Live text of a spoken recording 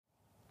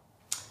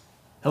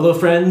Hello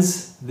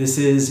friends, this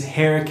is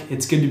Herrick.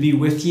 It's good to be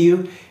with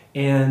you.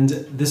 And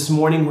this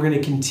morning we're going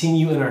to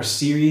continue in our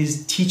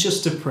series, Teach Us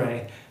to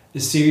Pray,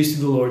 the series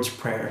through the Lord's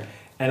Prayer.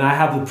 And I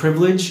have the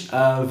privilege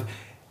of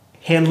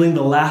handling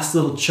the last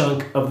little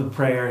chunk of the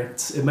prayer.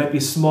 It might be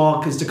small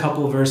because it's a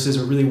couple of verses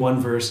or really one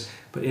verse,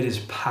 but it is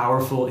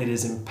powerful, it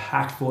is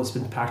impactful. It's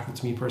been impactful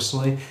to me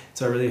personally.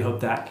 So I really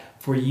hope that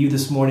for you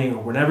this morning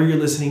or whenever you're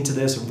listening to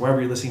this or wherever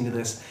you're listening to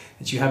this,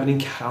 that you have an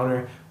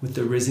encounter with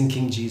the risen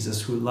King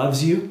Jesus who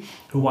loves you,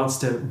 who wants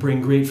to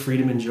bring great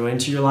freedom and joy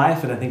into your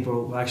life. And I think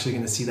we're actually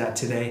going to see that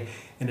today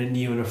in a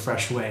new and a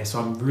fresh way. So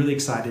I'm really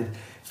excited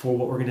for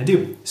what we're going to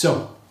do.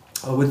 So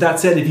with that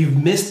said, if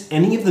you've missed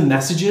any of the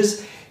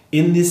messages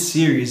in this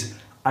series,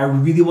 I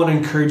really want to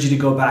encourage you to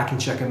go back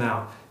and check them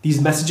out.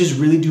 These messages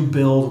really do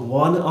build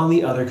one on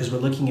the other because we're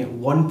looking at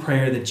one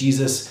prayer that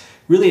Jesus,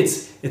 really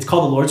it's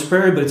called the Lord's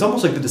Prayer, but it's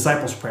almost like the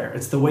disciples' prayer.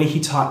 It's the way he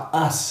taught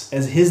us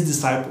as his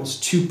disciples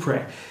to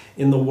pray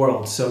in the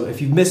world. So if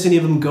you've missed any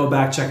of them, go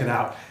back, check it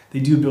out. They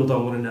do build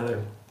on one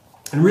another.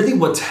 And really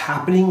what's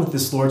happening with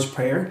this Lord's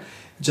Prayer,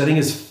 which I think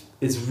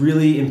is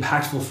really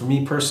impactful for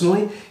me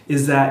personally,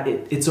 is that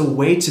it's a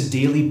way to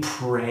daily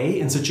pray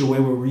in such a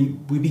way where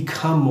we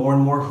become more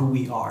and more who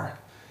we are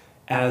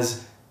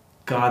as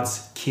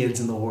God's kids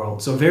in the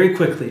world. So very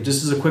quickly,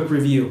 just as a quick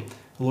review,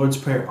 the Lord's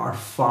Prayer, our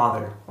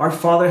Father. Our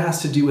Father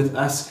has to do with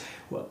us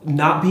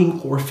not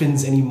being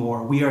orphans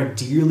anymore. We are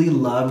dearly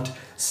loved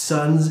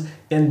sons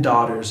and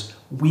daughters.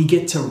 We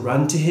get to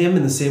run to him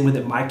in the same way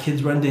that my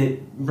kids run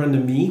to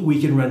me.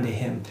 We can run to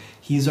him.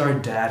 He's our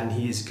dad and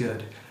he is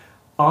good.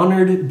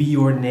 Honored be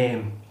your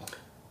name.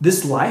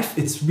 This life,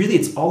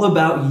 it's all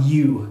about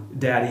you,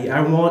 Daddy.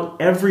 I want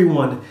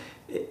everyone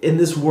in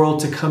this world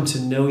to come to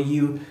know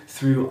you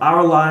through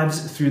our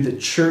lives, through the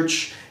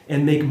church,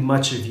 and make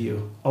much of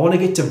you. I want to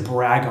get to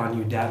brag on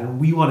you, Dad, and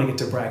we want to get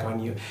to brag on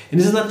you. And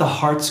isn't that the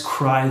heart's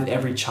cry of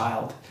every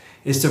child,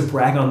 is to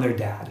brag on their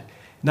dad?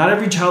 Not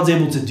every child's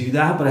able to do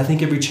that, but I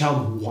think every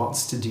child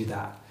wants to do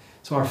that.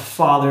 So our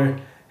Father,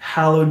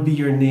 hallowed be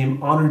your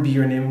name, honored be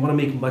your name. We want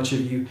to make much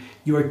of you.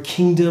 Your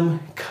kingdom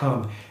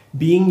come.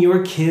 Being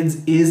your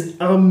kids is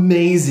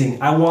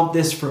amazing. I want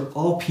this for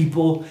all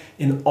people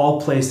in all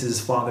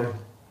places, Father.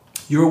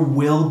 Your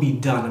will be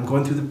done. I'm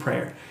going through the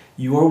prayer.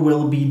 Your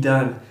will be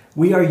done.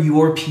 We are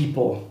your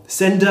people.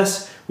 Send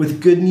us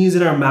with good news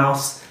in our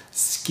mouths,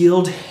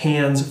 skilled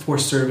hands for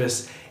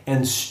service,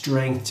 and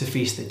strength to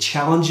face the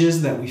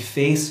challenges that we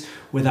face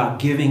without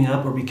giving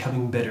up or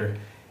becoming bitter.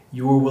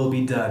 Your will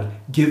be done.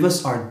 Give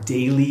us our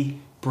daily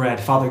bread.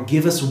 Father,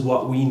 give us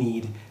what we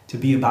need to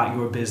be about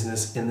your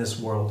business in this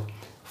world.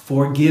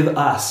 Forgive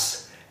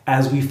us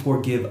as we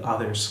forgive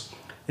others.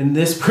 In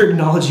this, we're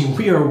acknowledging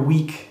we are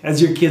weak.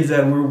 As your kids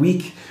said, we're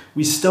weak.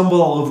 We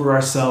stumble all over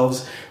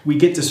ourselves. We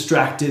get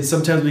distracted.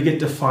 Sometimes we get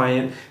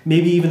defiant,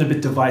 maybe even a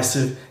bit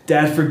divisive.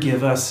 Dad,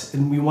 forgive us.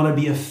 And we want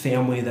to be a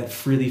family that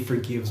freely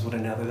forgives one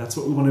another. That's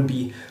what we want to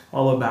be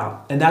all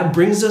about. And that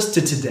brings us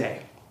to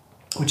today,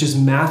 which is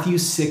Matthew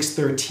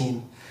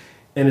 6:13.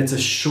 And it's a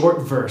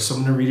short verse, so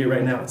I'm going to read it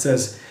right now. It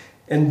says,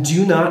 "And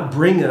do not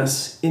bring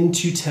us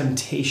into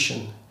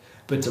temptation,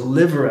 but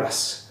deliver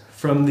us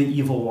from the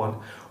evil one."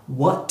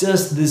 What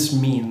does this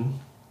mean?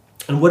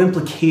 And what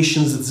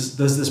implications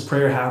does this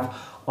prayer have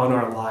on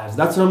our lives?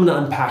 That's what I'm going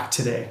to unpack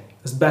today,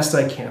 as best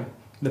I can,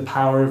 the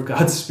power of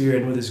God's Spirit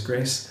and with his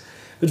grace.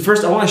 But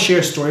first, I want to share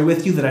a story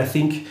with you that I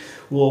think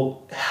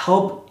will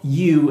help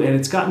you, and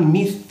it's gotten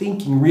me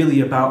thinking really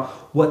about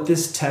what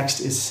this text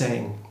is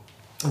saying.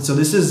 And so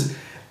this is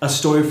a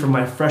story from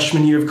my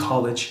freshman year of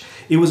college.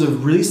 It was a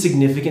really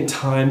significant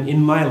time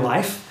in my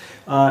life.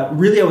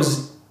 Really, I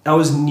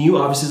was new,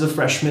 obviously, as a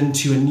freshman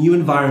to a new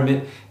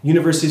environment,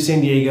 University of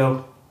San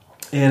Diego,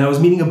 and I was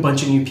meeting a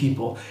bunch of new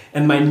people.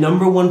 And my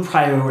number one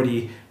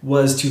priority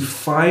was to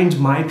find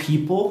my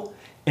people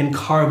and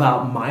carve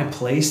out my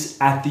place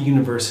at the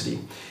university.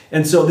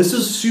 And so this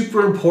was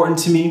super important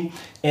to me,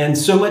 and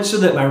so much so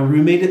that my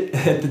roommate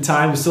at the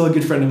time was still a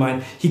good friend of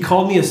mine. He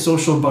called me a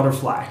social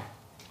butterfly,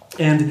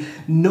 and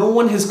no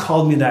one has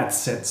called me that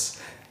since.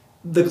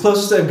 The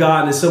closest I've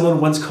gotten is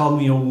someone once called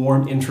me a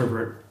warm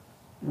introvert,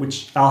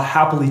 which I'll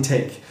happily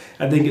take.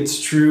 I think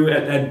it's true.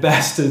 At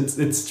best,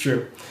 it's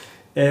true.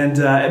 And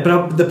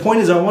but the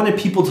point is, I wanted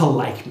people to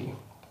like me.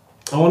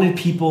 I wanted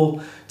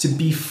people to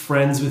be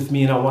friends with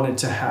me, and I wanted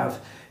to have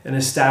an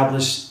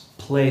established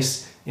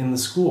place in the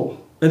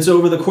school. And so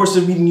over the course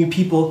of meeting new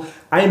people,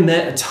 I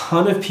met a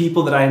ton of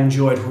people that I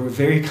enjoyed, who were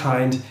very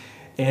kind,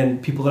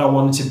 and people that I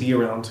wanted to be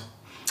around,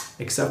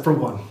 except for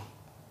one.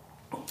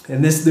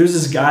 And there's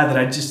this guy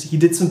that he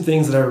did some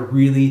things that I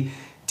really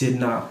did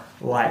not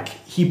like.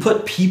 He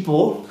put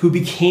people who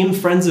became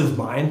friends of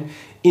mine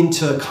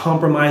into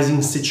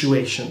compromising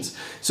situations.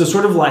 So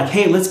sort of like,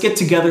 hey, let's get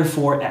together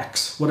for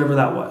X, whatever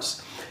that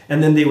was.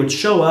 And then they would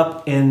show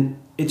up, and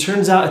it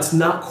turns out it's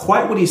not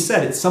quite what he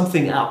said, it's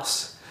something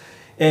else.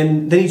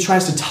 And then he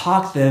tries to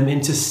talk them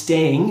into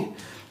staying,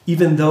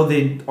 even though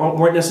they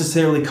weren't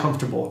necessarily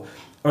comfortable,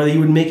 or he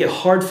would make it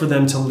hard for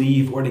them to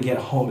leave or to get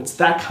home. It's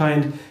that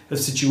kind of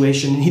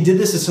situation. And he did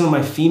this to some of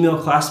my female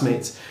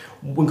classmates,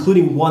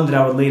 including one that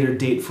I would later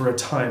date for a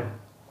time.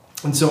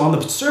 And so on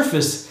the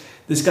surface,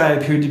 this guy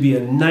appeared to be a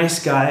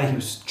nice guy. He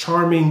was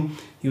charming,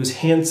 he was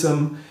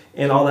handsome,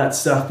 and all that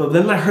stuff. But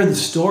then I heard the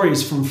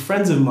stories from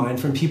friends of mine,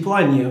 from people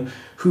I knew,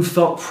 who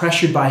felt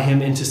pressured by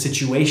him into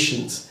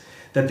situations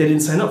that they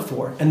didn't sign up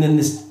for. And then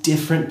this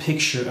different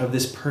picture of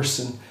this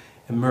person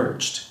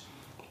emerged.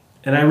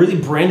 And I really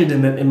branded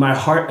him in my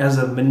heart as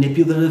a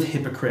manipulative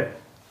hypocrite.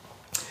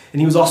 And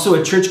he was also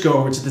a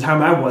churchgoer, which at the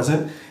time I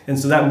wasn't. And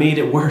so that made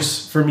it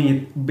worse for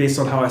me based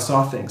on how I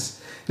saw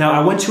things. Now,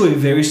 I went to a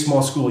very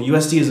small school.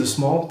 USD is a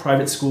small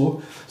private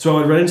school. So I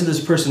would run into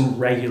this person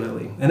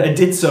regularly. And I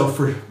did so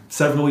for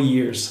several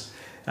years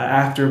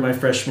after my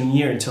freshman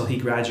year until he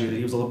graduated.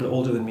 He was a little bit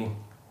older than me.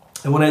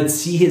 And when I'd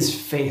see his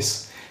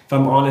face, if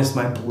I'm honest,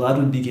 my blood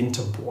would begin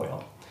to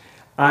boil.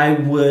 I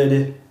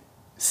would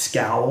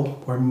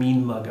scowl or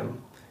mean mug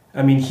him.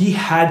 I mean, he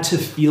had to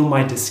feel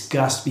my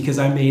disgust because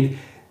I made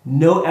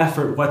no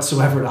effort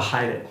whatsoever to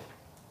hide it.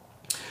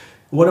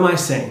 What am I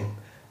saying?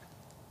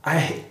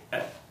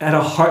 At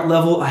a heart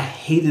level, I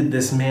hated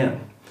this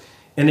man.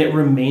 And it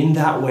remained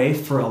that way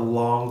for a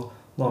long,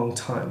 long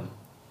time.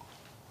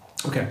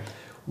 Okay,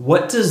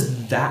 what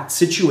does that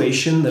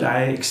situation that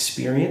I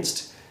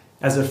experienced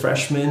as a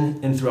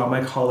freshman and throughout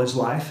my college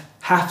life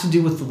have to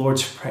do with the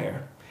Lord's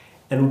Prayer?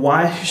 And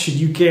why should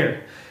you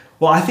care?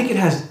 Well, I think it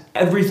has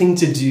everything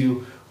to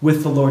do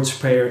with the Lord's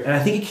Prayer. And I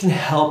think it can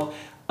help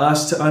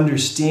us to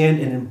understand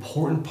an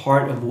important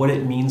part of what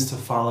it means to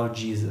follow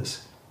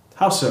Jesus.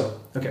 How so?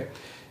 Okay.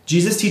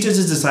 Jesus teaches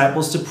his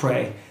disciples to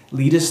pray,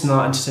 lead us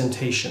not into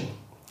temptation.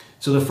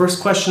 So the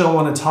first question I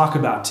want to talk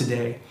about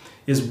today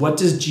is, what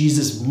does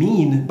Jesus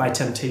mean by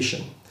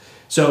temptation?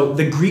 So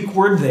the Greek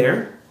word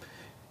there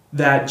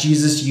that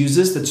Jesus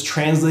uses that's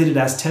translated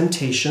as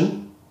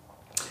temptation,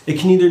 it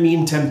can either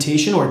mean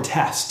temptation or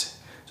test.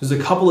 So there's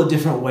a couple of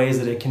different ways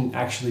that it can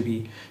actually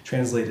be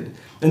translated.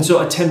 And so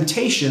a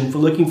temptation, if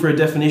we're looking for a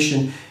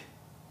definition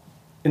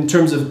in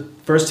terms of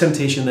first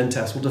temptation, then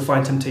test. We'll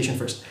define temptation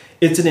first.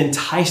 It's an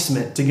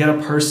enticement to get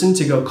a person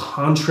to go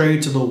contrary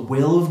to the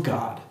will of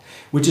God,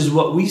 which is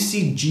what we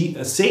see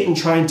Satan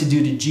trying to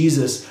do to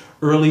Jesus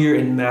earlier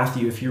in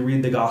Matthew. If you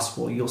read the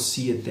gospel, you'll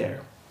see it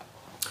there.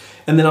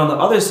 And then on the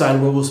other side,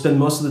 where we'll spend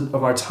most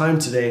of our time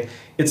today,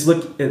 it's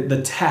look at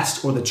the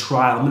test or the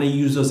trial. I'm going to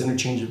use those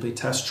interchangeably,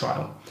 test,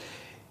 trial.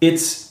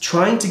 It's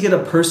trying to get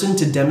a person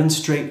to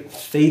demonstrate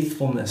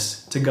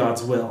faithfulness to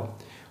God's will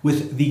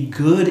with the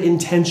good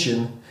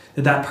intention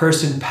that that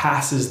person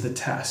passes the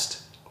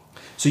test.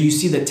 So you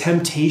see that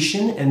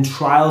temptation and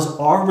trials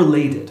are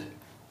related.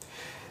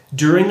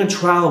 During a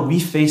trial, we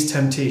face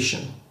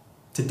temptation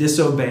to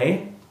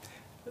disobey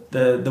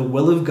the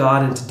will of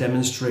God and to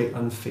demonstrate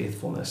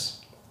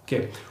unfaithfulness.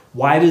 Okay,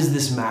 why does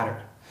this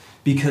matter?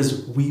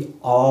 Because we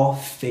all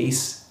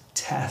face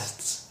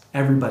tests.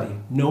 Everybody.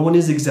 No one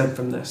is exempt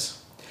from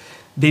this.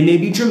 They may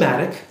be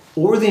dramatic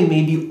or they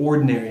may be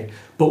ordinary,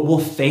 but we'll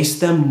face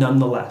them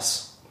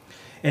nonetheless.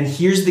 And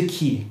here's the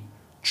key.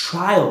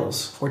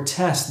 Trials or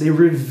tests, they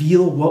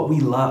reveal what we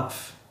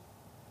love.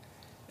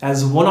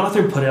 As one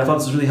author put it, I thought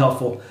this was really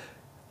helpful.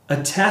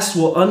 A test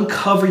will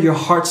uncover your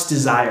heart's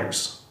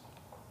desires,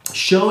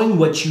 showing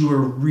what you are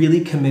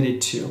really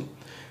committed to,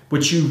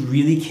 what you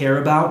really care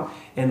about,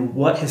 and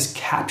what has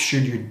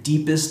captured your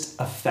deepest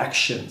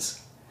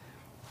affections.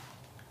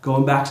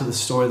 Going back to the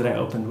story that I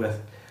opened with,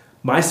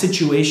 my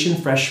situation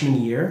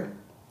freshman year,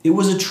 it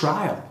was a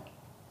trial.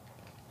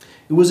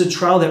 It was a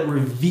trial that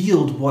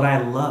revealed what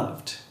I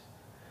loved.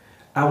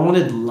 I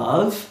wanted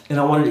love and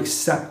I wanted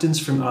acceptance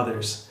from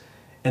others.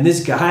 And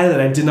this guy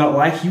that I did not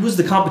like, he was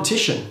the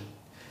competition.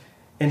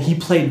 And he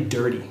played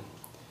dirty.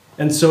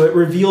 And so it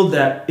revealed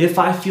that if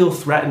I feel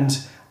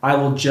threatened, I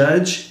will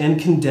judge and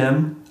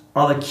condemn,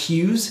 I'll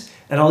accuse,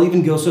 and I'll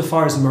even go so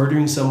far as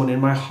murdering someone in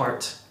my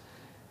heart.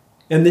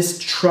 And this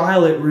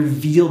trial, it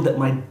revealed that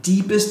my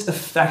deepest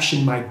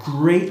affection, my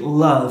great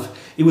love,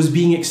 it was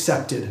being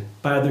accepted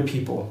by other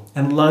people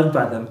and loved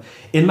by them.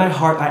 In my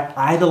heart, I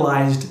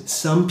idolized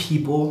some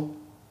people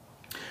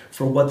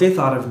for what they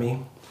thought of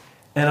me.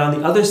 And on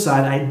the other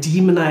side, I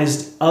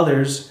demonized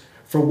others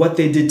for what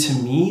they did to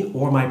me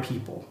or my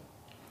people.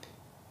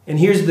 And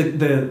here's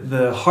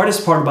the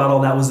hardest part about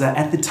all that was that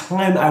at the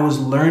time I was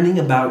learning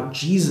about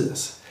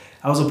Jesus.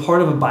 I was a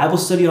part of a Bible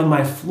study on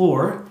my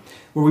floor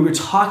where we were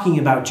talking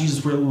about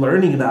Jesus, we were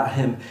learning about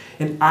him.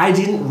 And I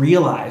didn't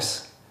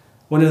realize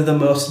one of the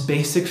most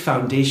basic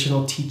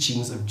foundational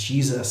teachings of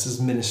Jesus'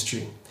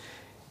 ministry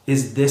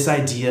is this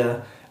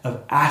idea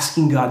of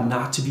asking God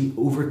not to be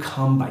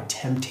overcome by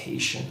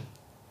temptation,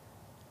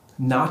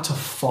 not to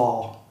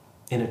fall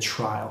in a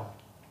trial.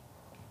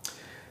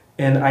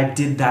 And I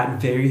did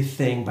that very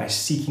thing by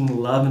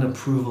seeking love and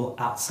approval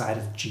outside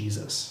of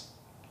Jesus.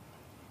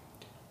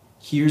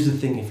 Here's the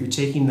thing, if you're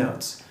taking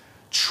notes,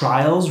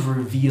 trials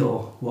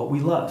reveal what we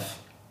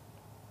love.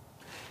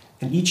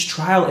 And each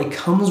trial, it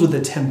comes with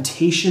a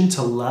temptation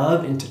to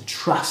love and to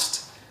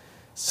trust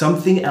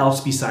something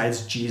else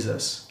besides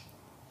Jesus.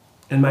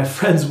 And my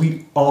friends,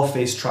 we all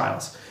face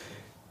trials.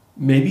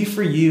 Maybe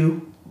for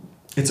you,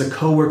 It's a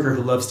coworker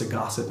who loves to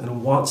gossip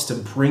and wants to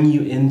bring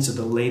you into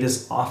the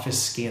latest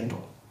office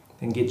scandal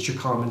and get your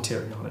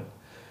commentary on it.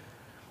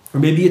 Or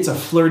maybe it's a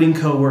flirting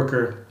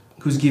coworker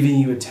who's giving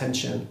you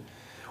attention.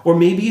 Or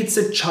maybe it's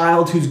a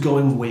child who's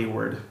going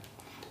wayward.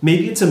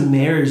 Maybe it's a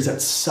marriage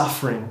that's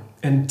suffering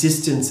and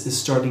distance is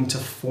starting to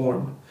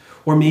form.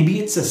 Or maybe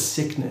it's a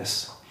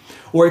sickness.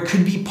 Or it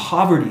could be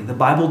poverty. The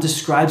Bible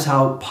describes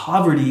how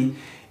poverty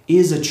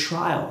is a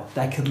trial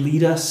that could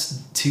lead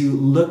us to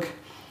look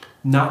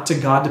not to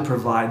God to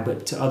provide,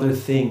 but to other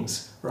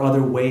things or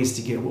other ways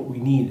to get what we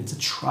need. It's a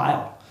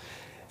trial.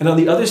 And on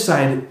the other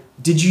side,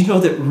 did you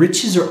know that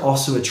riches are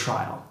also a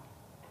trial?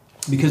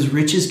 Because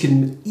riches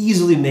can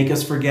easily make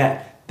us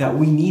forget that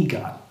we need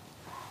God.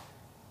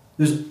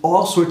 There's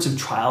all sorts of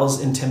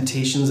trials and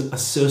temptations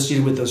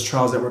associated with those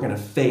trials that we're going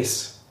to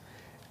face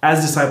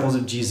as disciples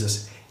of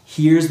Jesus.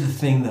 Here's the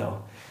thing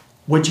though.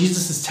 What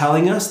Jesus is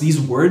telling us, these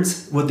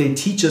words, what they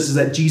teach us is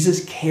that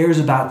Jesus cares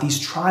about these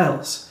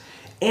trials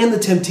and the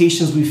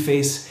temptations we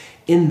face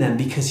in them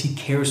because he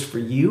cares for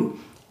you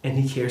and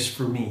he cares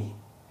for me.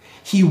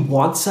 He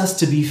wants us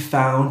to be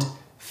found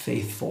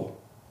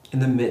faithful in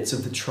the midst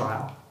of the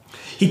trial.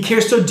 He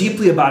cares so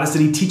deeply about us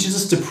that he teaches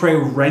us to pray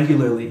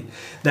regularly,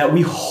 that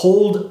we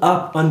hold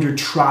up under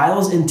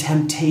trials and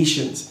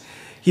temptations.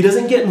 He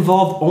doesn't get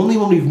involved only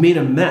when we've made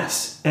a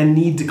mess and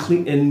need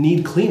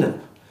cleanup.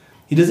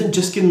 He doesn't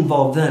just get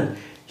involved then.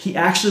 He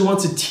actually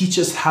wants to teach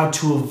us how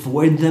to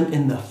avoid them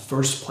in the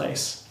first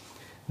place.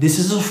 This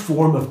is a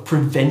form of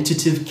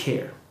preventative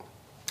care.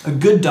 A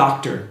good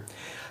doctor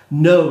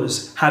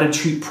knows how to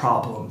treat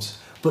problems,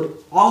 but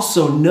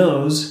also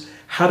knows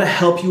how to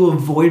help you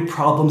avoid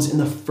problems in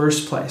the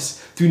first place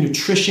through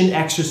nutrition,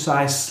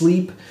 exercise,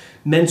 sleep,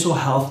 mental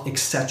health,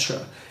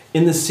 etc.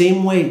 In the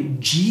same way,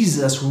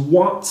 Jesus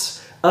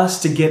wants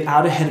us to get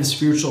out ahead of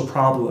spiritual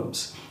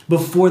problems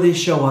before they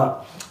show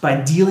up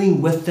by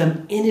dealing with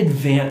them in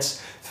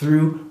advance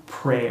through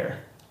prayer.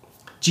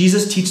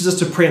 Jesus teaches us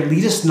to pray and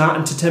lead us not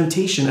into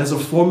temptation as a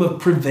form of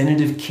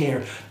preventative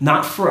care,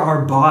 not for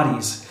our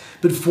bodies,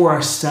 but for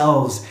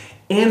ourselves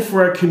and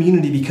for our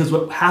community, because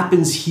what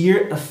happens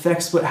here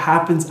affects what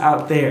happens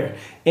out there,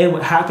 and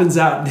what happens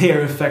out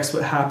there affects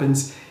what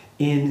happens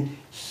in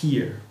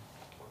here.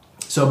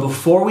 So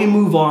before we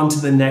move on to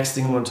the next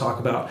thing I want to talk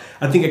about,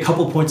 I think a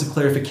couple points of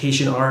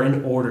clarification are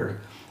in order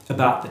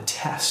about the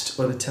test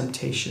or the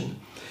temptation.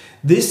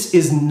 This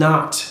is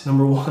not,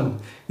 number one,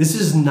 this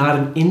is not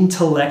an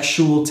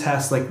intellectual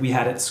test like we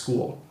had at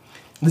school.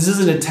 This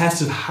isn't a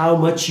test of how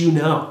much you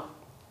know,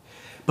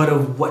 but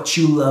of what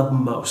you love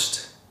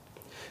most.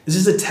 This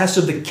is a test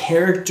of the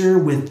character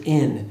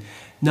within,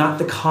 not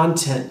the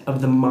content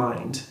of the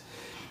mind.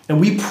 And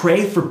we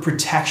pray for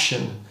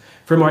protection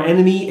from our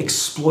enemy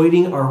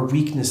exploiting our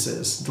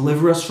weaknesses.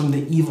 Deliver us from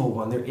the evil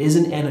one. There is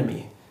an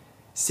enemy,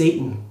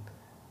 Satan,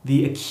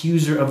 the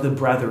accuser of the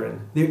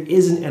brethren. There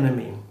is an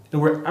enemy. And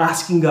we're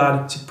asking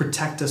God to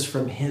protect us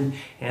from him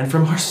and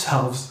from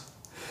ourselves.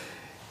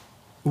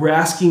 We're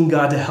asking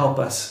God to help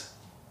us.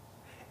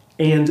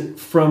 And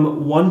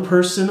from one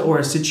person or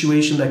a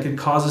situation that could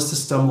cause us to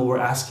stumble, we're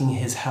asking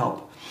his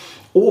help.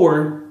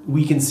 Or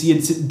we can see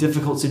a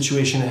difficult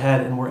situation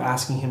ahead and we're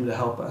asking him to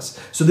help us.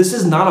 So this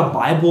is not a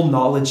Bible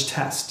knowledge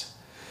test,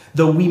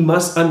 though we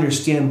must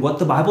understand what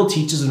the Bible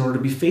teaches in order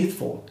to be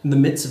faithful in the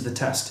midst of the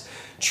test.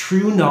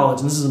 True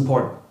knowledge, and this is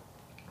important,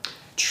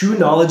 true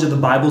knowledge of the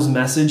Bible's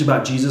message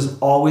about Jesus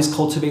always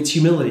cultivates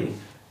humility,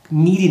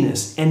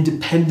 neediness, and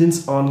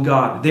dependence on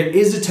God. There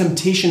is a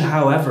temptation,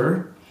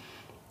 however,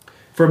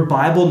 for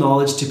Bible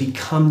knowledge to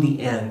become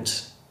the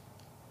end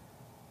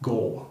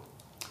goal.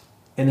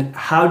 And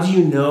how do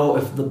you know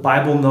if the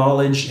Bible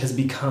knowledge has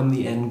become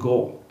the end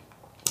goal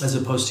as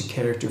opposed to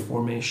character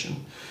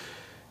formation?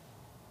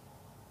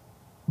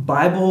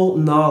 Bible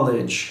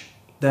knowledge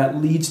that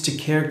leads to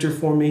character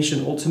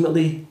formation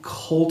ultimately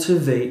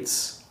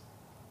cultivates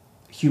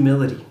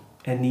humility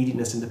and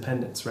neediness and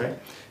dependence, right?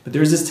 But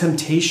there's this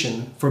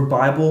temptation for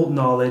Bible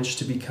knowledge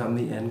to become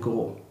the end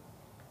goal.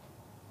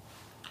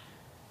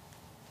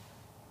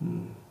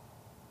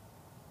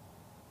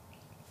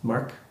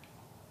 Mark,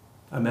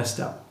 I messed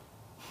up.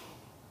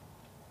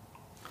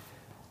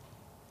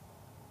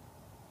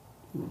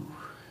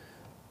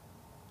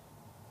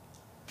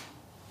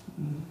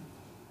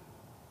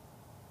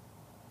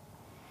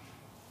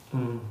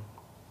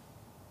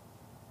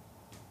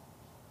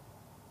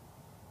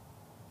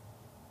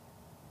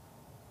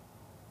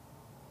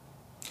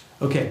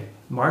 Okay,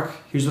 Mark,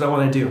 here's what I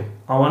want to do.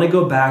 I want to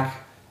go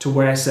back to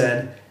where I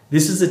said,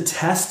 this is a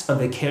test of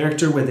the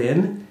character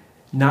within,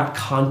 not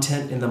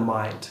content in the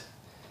mind.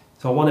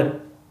 So I want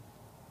to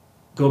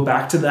go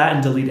back to that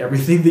and delete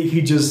everything that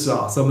you just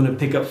saw. So I'm going to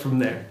pick up from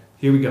there.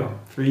 Here we go.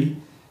 3,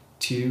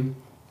 2,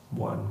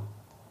 1.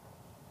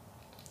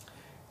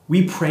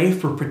 We pray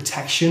for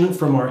protection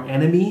from our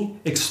enemy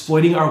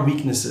exploiting our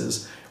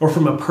weaknesses, or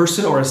from a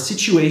person or a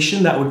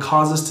situation that would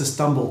cause us to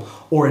stumble,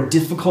 or a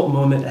difficult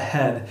moment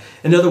ahead.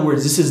 In other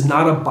words, this is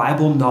not a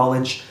Bible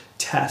knowledge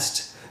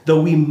test,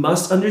 though we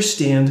must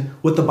understand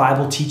what the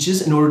Bible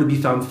teaches in order to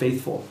be found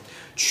faithful.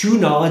 True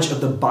knowledge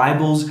of the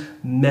Bible's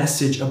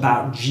message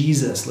about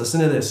Jesus,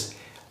 listen to this,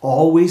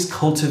 always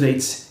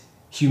cultivates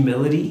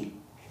humility,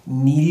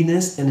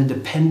 neediness, and a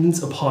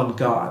dependence upon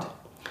God.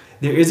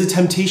 There is a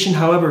temptation,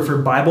 however, for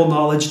Bible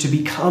knowledge to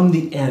become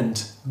the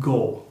end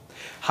goal.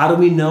 How do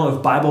we know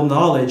if Bible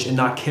knowledge and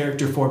not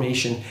character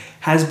formation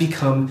has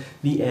become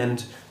the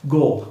end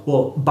goal?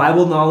 Well,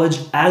 Bible knowledge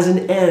as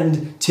an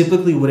end,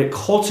 typically what it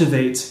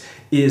cultivates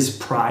is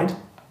pride,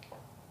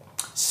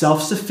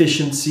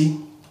 self-sufficiency,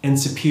 and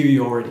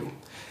superiority.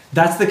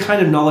 That's the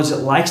kind of knowledge that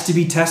likes to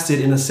be tested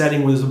in a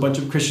setting where there's a bunch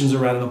of Christians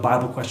around and a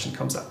Bible question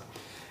comes up.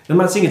 And I'm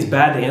not saying it's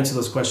bad to answer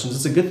those questions.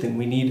 It's a good thing.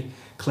 We need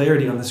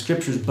clarity on the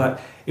scriptures.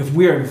 But if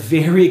we are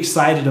very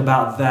excited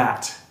about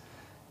that,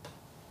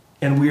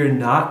 and we are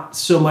not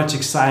so much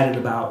excited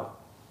about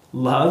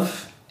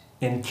love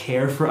and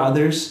care for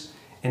others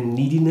and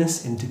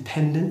neediness and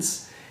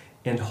dependence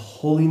and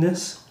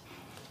holiness,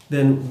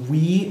 then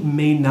we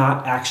may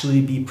not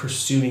actually be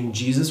pursuing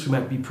Jesus. We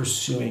might be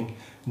pursuing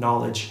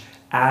knowledge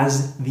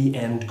as the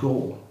end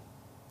goal.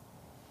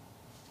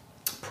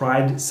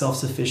 Pride,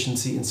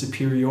 self-sufficiency, and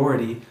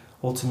superiority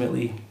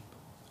ultimately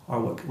are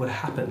what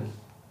happen.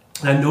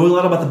 And I know a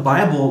lot about the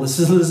Bible.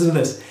 Listen to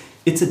this.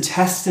 It's a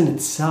test in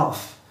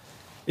itself.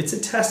 It's a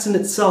test in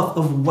itself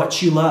of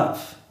what you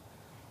love.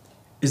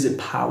 Is it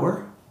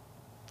power?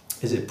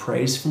 Is it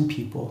praise from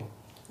people?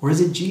 Or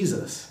is it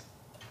Jesus?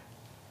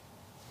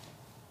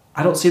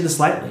 I don't say this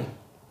lightly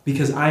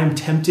because I am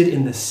tempted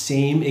in the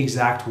same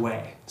exact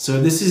way. So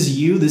this is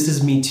you, this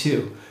is me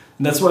too.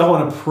 And that's what I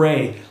want to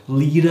pray.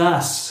 Lead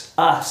us,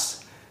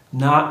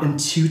 not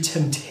into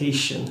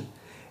temptation.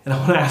 And I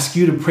want to ask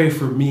you to pray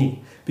for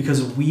me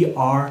because we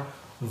are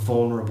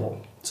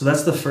vulnerable. So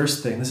that's the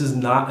first thing. This is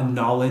not a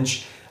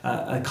knowledge,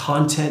 a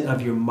content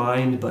of your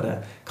mind, but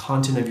a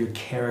content of your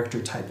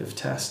character type of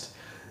test.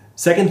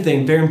 Second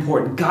thing, very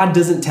important, God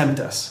doesn't tempt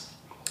us.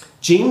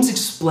 James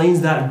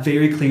explains that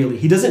very clearly.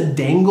 God doesn't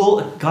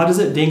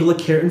dangle a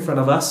carrot in front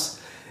of us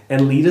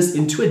and lead us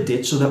into a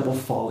ditch so that we'll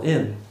fall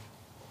in.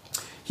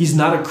 He's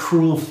not a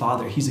cruel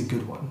father. He's a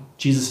good one.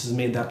 Jesus has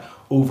made that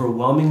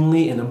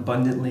overwhelmingly and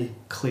abundantly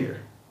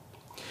clear.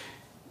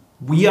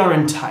 We are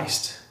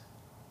enticed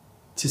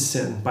to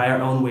sin by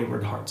our own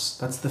wayward hearts.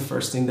 That's the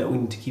first thing that we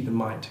need to keep in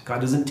mind.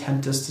 God doesn't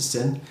tempt us to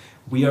sin.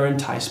 We are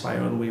enticed by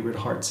our own wayward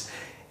hearts.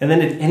 And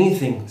then if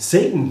anything,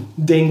 Satan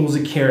dangles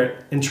a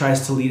carrot and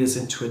tries to lead us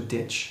into a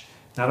ditch.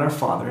 Not our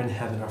Father in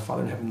heaven. Our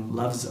Father in heaven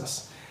loves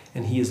us,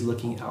 and he is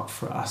looking out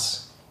for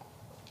us.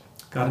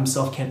 God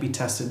himself can't be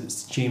tested.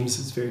 James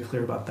is very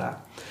clear about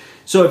that.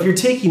 So if you're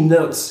taking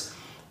notes,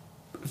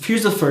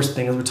 here's the first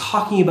thing. As we're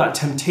talking about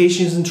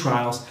temptations and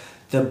trials,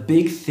 the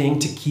big thing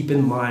to keep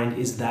in mind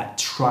is that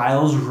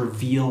trials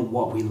reveal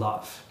what we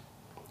love.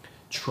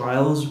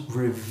 Trials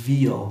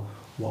reveal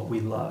what we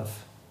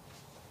love.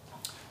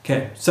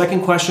 Okay,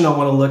 second question I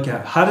want to look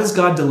at. How does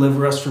God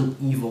deliver us from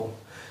evil?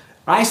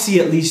 I see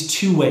at least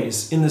two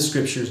ways in the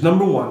scriptures.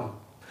 Number one,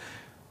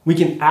 we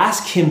can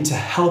ask him to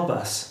help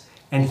us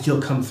and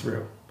he'll come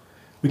through.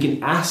 We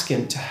can ask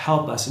him to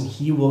help us and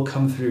he will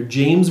come through.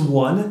 James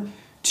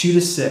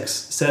 1:2-6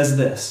 says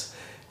this,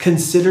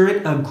 "Consider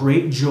it a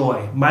great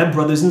joy, my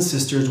brothers and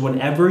sisters,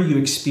 whenever you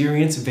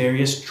experience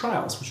various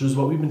trials," which is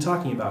what we've been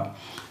talking about,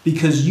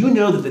 "because you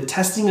know that the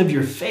testing of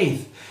your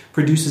faith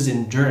produces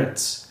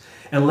endurance.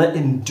 And let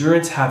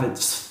endurance have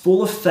its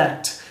full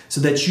effect so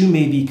that you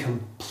may be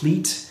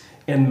complete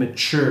and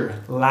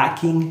mature,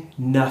 lacking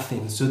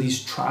nothing." So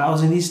these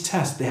trials and these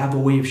tests, they have a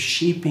way of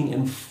shaping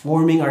and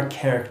forming our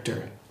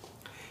character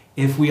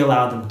if we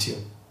allow them to,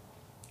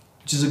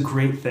 which is a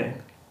great thing.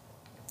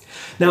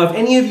 Now, if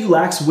any of you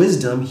lacks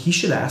wisdom, he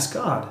should ask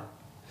God.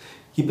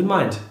 Keep in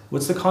mind,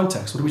 what's the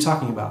context? What are we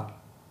talking about?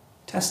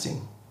 Testing.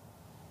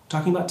 We're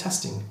talking about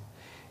testing.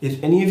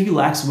 If any of you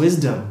lacks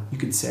wisdom, you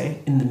could say,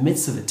 in the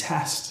midst of a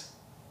test,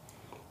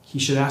 he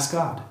should ask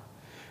God,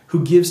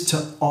 who gives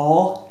to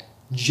all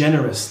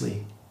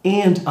generously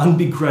and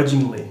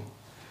unbegrudgingly,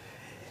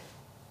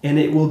 and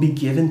it will be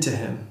given to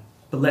him.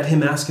 But let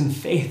him ask in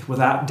faith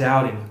without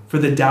doubting. For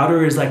the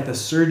doubter is like the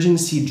surging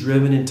sea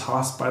driven and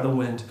tossed by the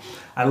wind.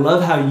 I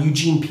love how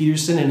Eugene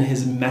Peterson in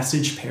his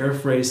Message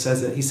paraphrase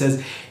says it. He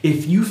says,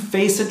 if you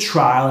face a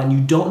trial and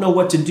you don't know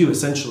what to do,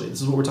 essentially, this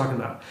is what we're talking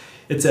about.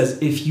 It says,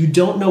 if you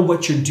don't know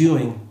what you're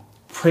doing,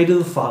 pray to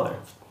the Father.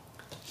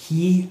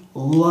 He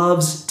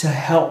loves to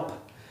help.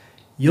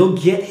 You'll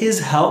get his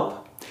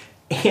help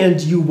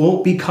and you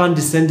won't be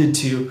condescended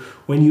to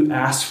when you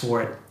ask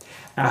for it.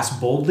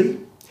 Ask boldly,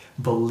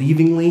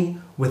 believingly,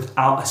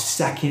 without a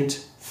second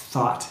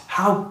thought.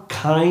 How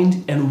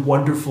kind and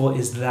wonderful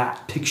is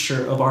that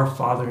picture of our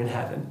Father in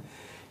heaven?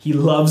 He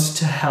loves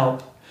to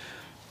help.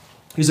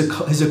 Here's a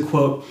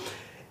quote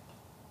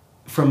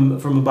from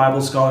a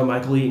Bible scholar,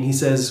 Michael Eaton. He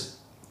says,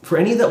 "For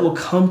any that will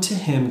come to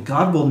him,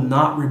 God will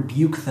not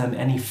rebuke them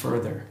any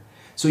further."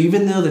 So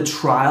even though the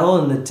trial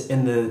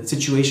and the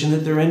situation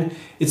that they're in,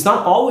 it's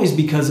not always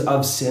because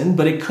of sin,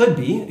 but it could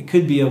be. It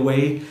could be a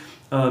way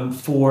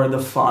for the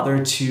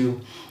Father to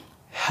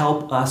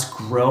help us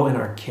grow in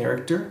our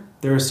character.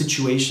 There are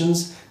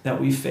situations that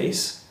we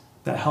face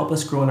that help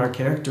us grow in our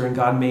character, and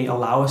God may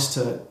allow us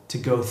to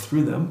go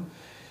through them.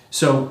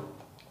 So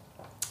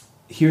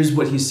here's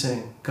what he's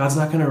saying. God's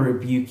not going to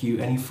rebuke you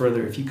any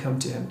further if you come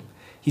to him.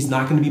 He's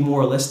not going to be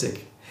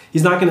moralistic.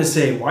 He's not going to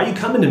say, why are you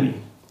coming to me?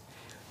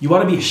 You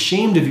ought to be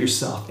ashamed of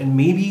yourself. And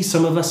maybe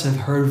some of us have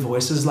heard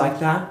voices like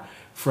that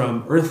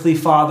from earthly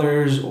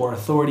fathers or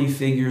authority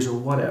figures or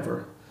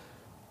whatever.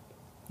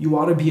 You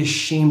ought to be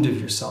ashamed of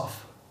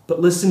yourself.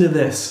 But listen to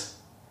this.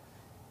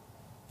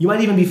 You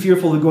might even be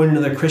fearful of going to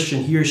another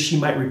Christian. He or she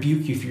might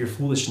rebuke you for your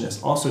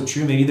foolishness. Also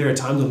true, maybe there are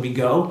times when we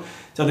go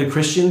to other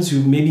Christians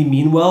who maybe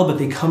mean well, but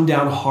they come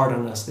down hard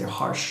on us. They're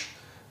harsh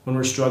when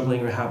we're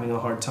struggling or having a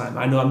hard time.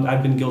 I know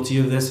I've been guilty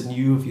of this, and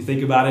if you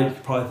think about it, you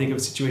probably think of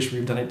a situation where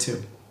you've done it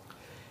too.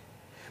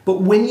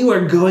 But when you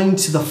are going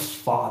to the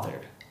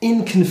Father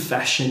in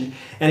confession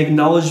and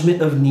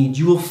acknowledgement of need,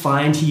 you will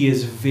find he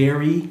is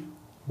very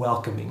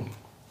welcoming.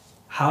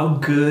 How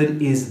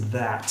good is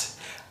that?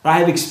 I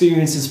have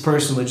experienced this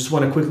personally. I just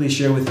want to quickly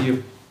share with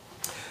you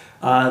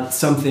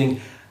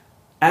something.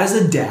 As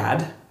a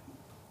dad,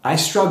 I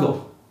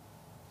struggle.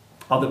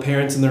 All the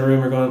parents in the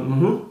room are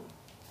going,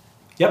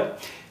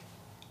 Yep.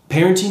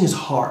 Parenting is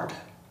hard.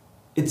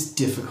 It's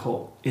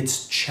difficult.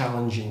 It's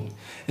challenging.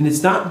 And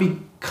it's not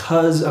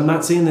because, I'm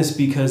not saying this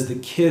because the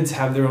kids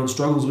have their own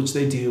struggles, which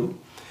they do,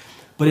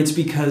 but it's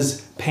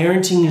because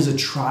parenting is a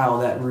trial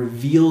that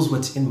reveals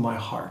what's in my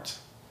heart.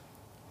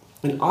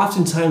 And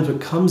oftentimes what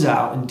comes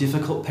out in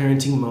difficult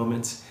parenting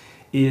moments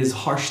is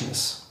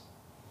harshness.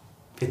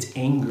 It's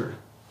anger.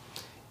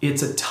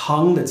 It's a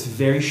tongue that's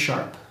very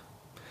sharp,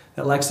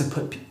 that likes to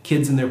put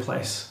kids in their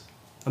place.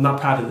 I'm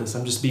not proud of this.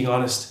 I'm just being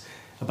honest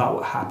about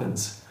what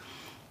happens.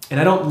 And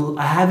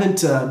I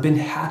haven't been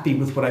happy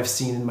with what I've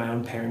seen in my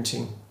own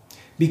parenting,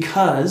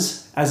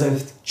 because as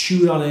I've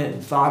chewed on it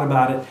and thought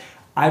about it,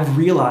 I've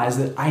realized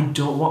that I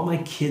don't want my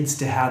kids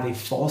to have a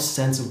false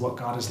sense of what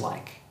God is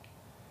like.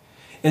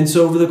 And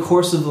so over the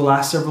course of the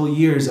last several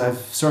years, I've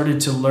started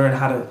to learn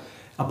how to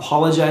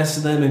apologize to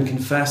them and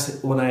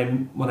confess when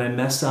I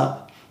mess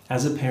up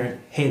as a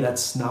parent, hey,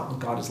 that's not what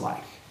God is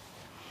like.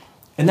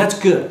 And that's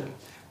good.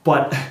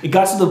 But it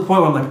got to the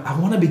point where I'm like, I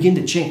want to begin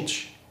to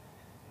change.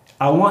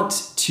 I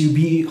want to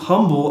be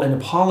humble and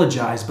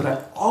apologize, but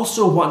I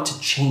also want to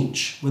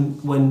change.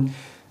 When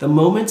the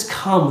moments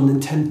come, when the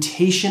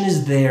temptation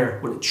is there,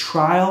 when a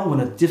trial, when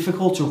a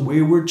difficult or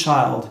wayward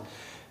child,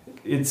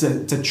 it's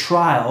a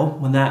trial,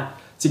 when that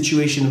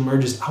situation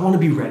emerges, I want to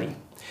be ready.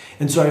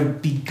 And so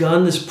I've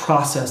begun this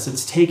process.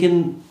 It's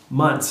taken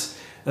months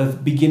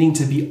of beginning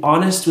to be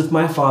honest with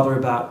my Father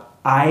about,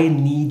 I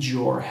need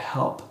your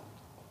help.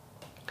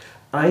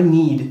 I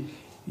need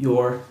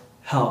your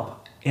help.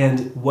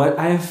 And what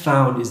I have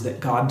found is that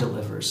God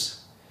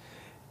delivers.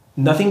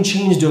 Nothing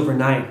changed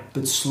overnight,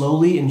 but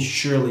slowly and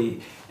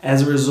surely,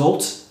 as a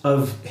result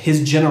of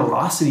his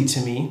generosity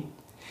to me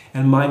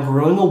and my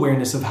growing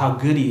awareness of how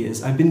good he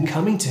is, I've been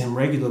coming to him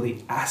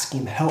regularly,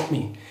 asking him, help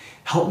me.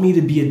 Help me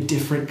to be a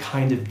different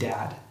kind of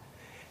dad.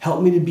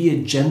 Help me to be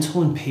a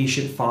gentle and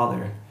patient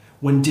father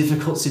when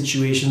difficult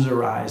situations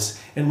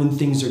arise and when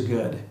things are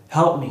good.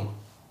 Help me.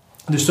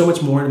 There's so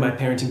much more in my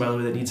parenting, by the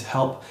way, that needs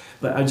help,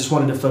 but I just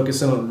wanted to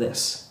focus in on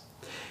this.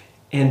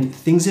 And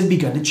things have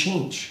begun to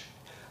change.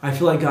 I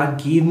feel like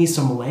God gave me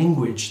some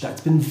language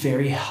that's been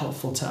very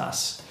helpful to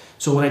us.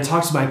 So when I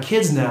talk to my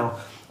kids now,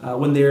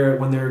 when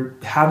they're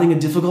having a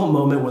difficult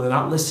moment, when they're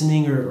not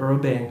listening or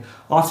obeying,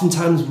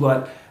 oftentimes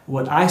what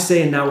I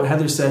say and now what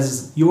Heather says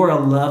is, you are a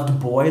loved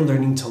boy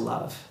learning to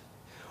love.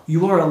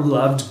 You are a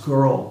loved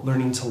girl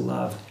learning to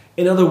love.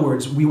 In other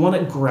words, we want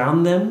to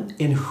ground them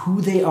in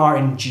who they are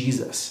in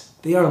Jesus.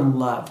 They are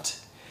loved.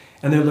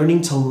 And they're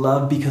learning to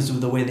love because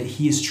of the way that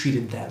he has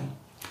treated them.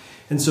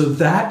 And so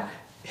that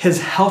has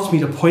helped me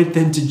to point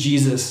them to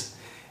Jesus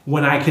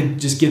when I could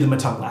just give them a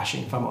tongue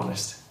lashing, if I'm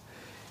honest.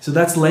 So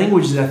that's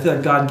language that I feel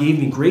like God gave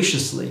me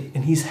graciously,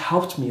 and he's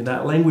helped me, and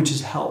that language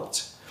has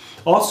helped.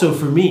 Also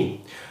for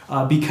me,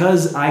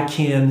 because I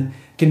can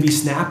be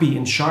snappy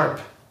and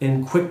sharp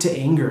and quick to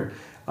anger,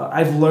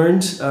 I've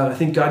learned, I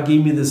think God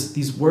gave me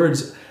these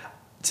words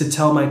to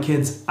tell my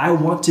kids, I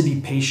want to be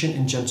patient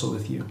and gentle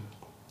with you.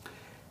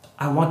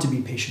 I want to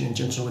be patient and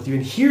gentle with you.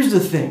 And here's the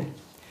thing.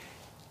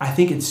 I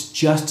think it's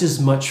just as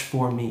much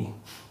for me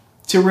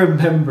to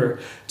remember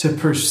to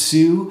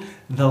pursue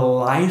the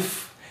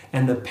life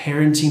and the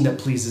parenting that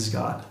pleases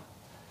God.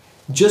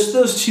 Just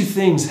those two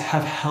things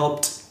have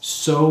helped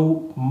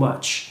so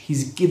much.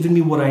 He's given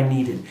me what I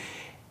needed.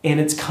 And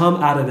it's come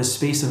out of a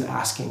space of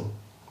asking.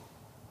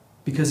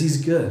 Because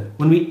he's good.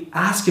 When we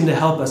ask him to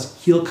help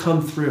us, he'll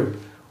come through.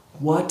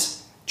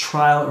 What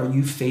trial are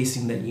you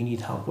facing that you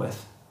need help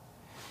with?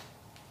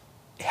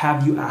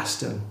 Have you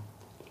asked him?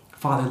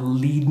 Father,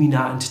 lead me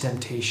not into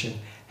temptation.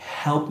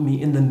 Help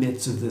me in the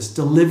midst of this.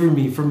 Deliver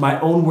me from my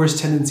own worst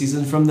tendencies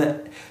and from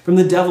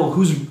the devil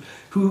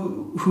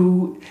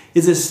who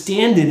is a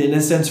stand-in, in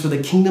a sense, for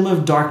the kingdom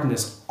of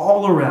darkness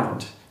all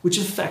around, which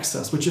affects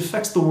us, which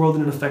affects the world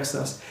and it affects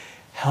us.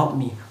 Help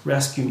me,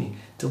 rescue me,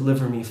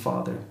 deliver me,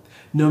 Father.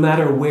 No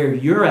matter where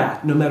you're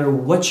at, no matter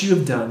what you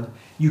have done,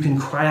 you can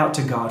cry out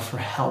to God for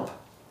help.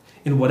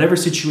 In whatever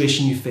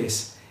situation you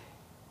face,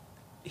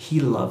 he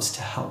loves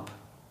to help.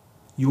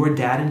 Your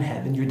dad in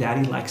heaven, your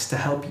daddy likes to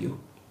help you.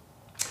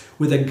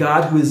 With a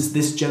God who is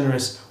this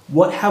generous,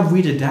 what have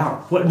we to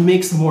doubt? What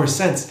makes more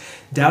sense?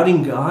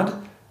 Doubting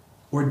God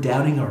or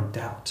doubting our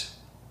doubt?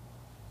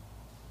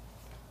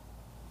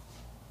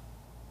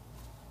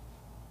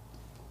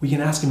 We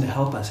can ask him to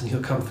help us and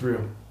he'll come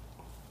through.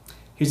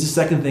 Here's the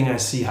second thing I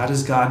see. How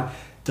does God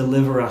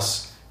deliver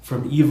us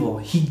from evil?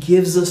 He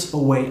gives us a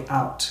way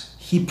out.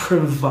 He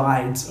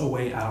provides a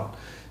way out.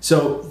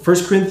 So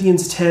 1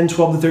 Corinthians 10,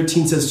 12 to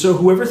 13 says, "So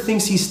whoever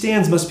thinks he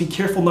stands must be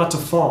careful not to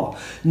fall.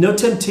 No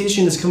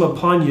temptation has come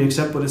upon you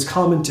except what is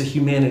common to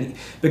humanity.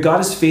 But God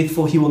is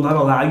faithful. He will not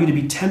allow you to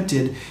be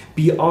tempted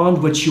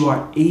beyond what you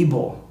are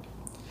able.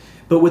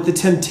 But with the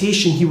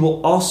temptation, he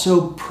will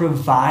also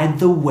provide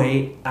the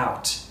way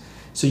out,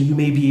 so you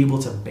may be able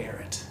to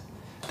bear it."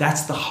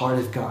 That's the heart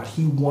of God.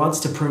 He wants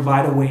to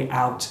provide a way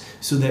out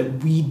so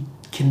that we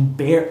can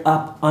bear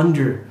up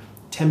under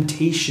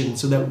temptation,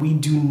 so that we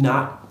do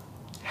not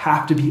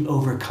have to be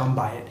overcome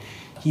by it.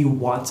 He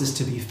wants us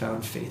to be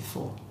found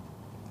faithful.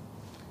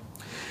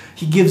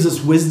 He gives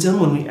us wisdom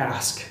when we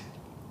ask.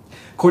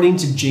 According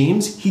to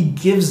James, he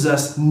gives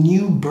us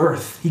new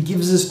birth. He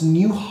gives us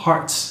new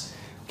hearts,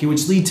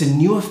 which lead to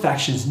new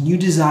affections, new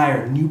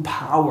desire, new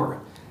power.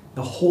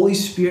 The Holy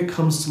Spirit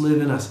comes to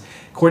live in us.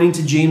 According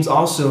to James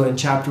also in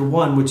chapter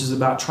 1, which is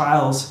about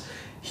trials,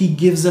 he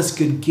gives us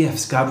good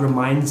gifts. God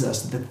reminds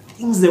us that the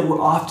things that we're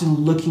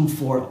often looking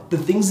for, the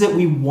things that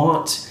we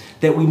want,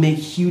 that we make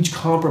huge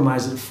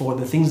compromises for,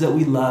 the things that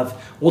we love,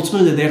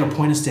 ultimately they're there to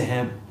point us to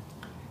him.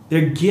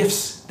 They're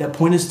gifts that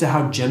point us to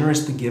how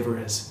generous the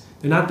giver is.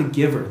 They're not the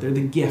giver, they're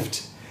the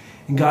gift.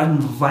 And God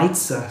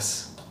invites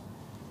us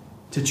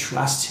to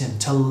trust him,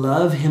 to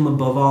love him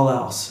above all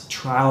else.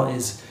 Trial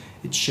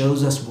it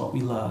shows us what we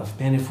love.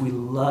 Man, if we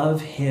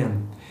love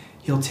him,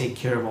 he'll take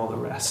care of all the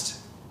rest.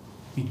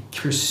 We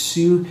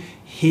pursue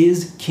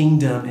his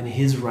kingdom and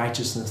his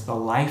righteousness, the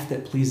life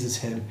that pleases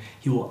him.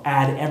 He will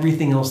add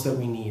everything else that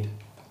we need.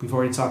 We've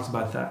already talked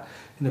about that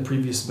in the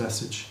previous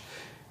message.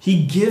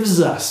 He gives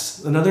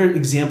us another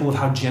example of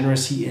how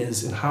generous he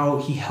is and how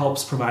he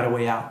helps provide a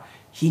way out.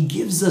 He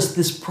gives us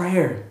this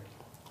prayer: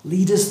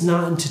 "Lead us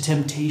not into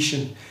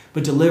temptation,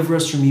 but deliver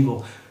us from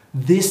evil."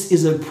 This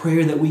is a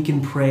prayer that we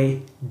can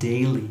pray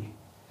daily.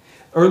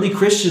 Early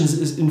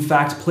Christians, in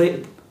fact,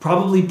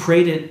 probably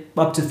prayed it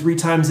up to 3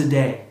 times a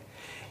day.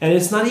 And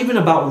it's not even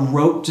about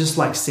rote, just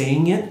like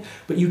saying it,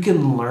 but you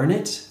can learn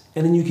it,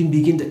 and then you can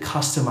begin to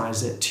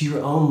customize it to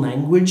your own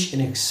language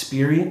and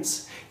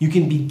experience. You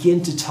can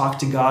begin to talk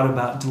to God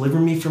about, deliver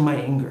me from my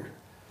anger.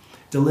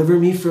 Deliver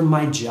me from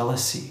my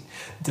jealousy.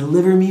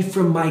 Deliver me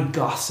from my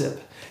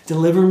gossip.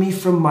 Deliver me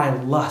from my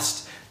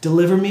lust.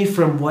 Deliver me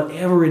from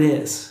whatever it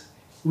is.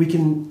 We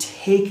can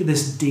take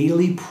this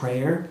daily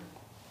prayer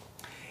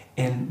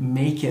and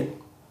make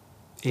it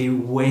a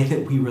way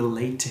that we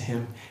relate to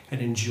him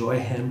and enjoy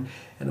him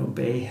and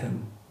obey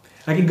him.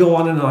 I could go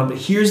on, but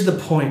here's the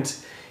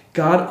point.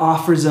 God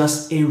offers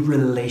us a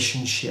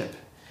relationship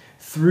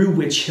through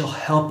which he'll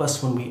help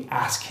us when we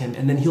ask him,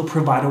 and then he'll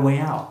provide a way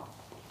out.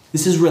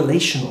 This is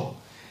relational.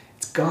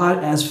 It's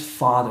God as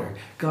Father.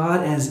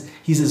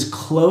 He's as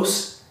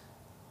close.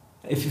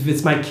 If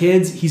it's my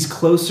kids, he's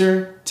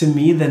closer to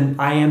me than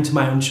I am to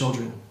my own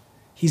children.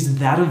 He's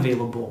that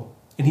available,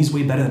 and he's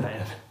way better than I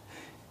am.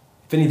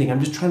 If anything, I'm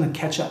just trying to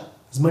catch up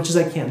as much as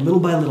I can, little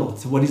by little,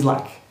 to what he's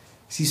like.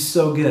 He's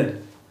so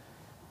good.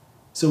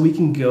 So we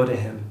can go to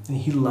him, and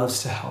he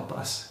loves to help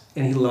us,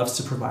 and he loves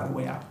to provide a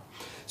way out.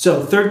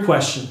 So, third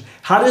question: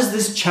 how does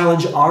this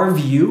challenge our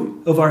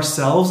view of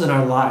ourselves and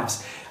our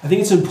lives? I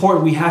think it's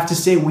important. We have to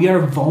say we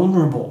are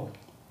vulnerable.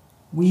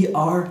 We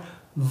are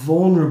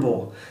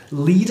vulnerable.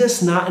 Lead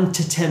us not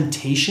into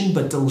temptation,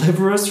 but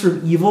deliver us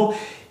from evil.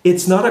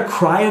 It's not a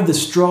cry of the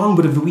strong,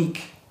 but of the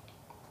weak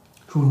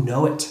who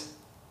know it.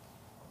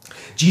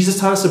 Jesus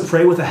taught us to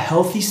pray with a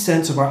healthy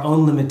sense of our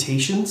own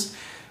limitations,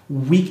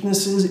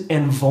 weaknesses,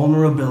 and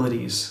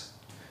vulnerabilities.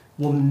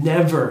 We'll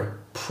never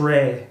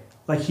pray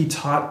like he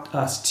taught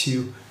us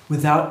to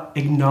without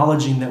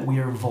acknowledging that we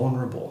are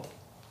vulnerable.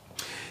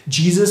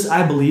 Jesus,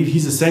 I believe,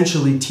 he's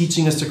essentially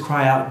teaching us to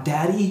cry out,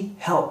 "Daddy,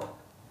 help.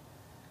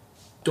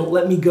 Don't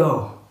let me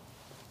go."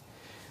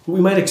 What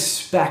we might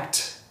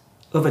expect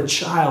of a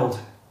child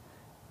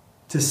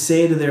to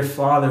say to their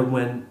father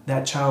when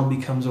that child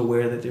becomes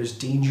aware that there's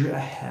danger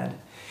ahead.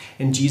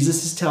 And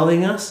Jesus is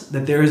telling us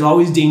that there is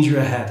always danger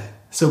ahead.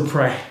 So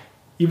pray,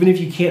 even if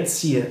you can't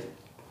see it.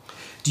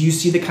 Do you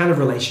see the kind of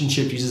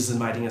relationship Jesus is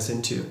inviting us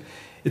into?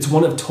 It's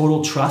one of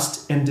total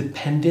trust and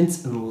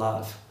dependence and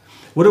love.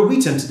 What are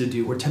we tempted to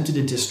do? We're tempted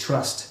to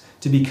distrust,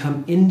 to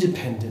become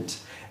independent,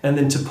 and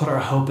then to put our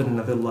hope in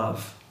another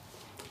love.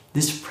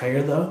 This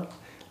prayer, though,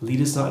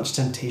 lead us not into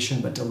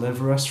temptation, but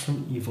deliver us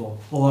from evil.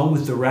 Along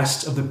with the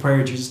rest of the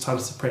prayer Jesus taught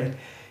us to pray,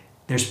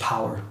 there's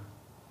power.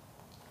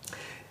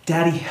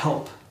 Daddy,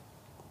 help.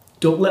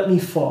 Don't let me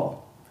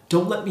fall.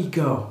 Don't let me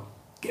go.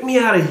 Get me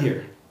out of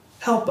here.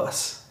 Help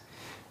us.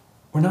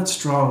 We're not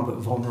strong, but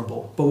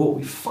vulnerable. But what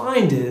we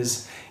find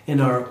is, in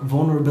our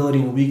vulnerability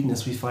and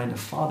weakness, we find a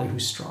Father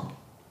who's strong,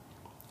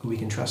 who we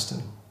can trust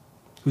in,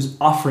 who's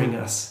offering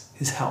us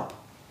his help.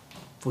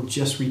 We'll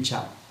just reach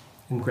out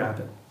and grab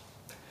it.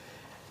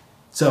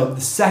 So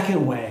the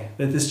second way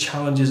that this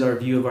challenges our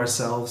view of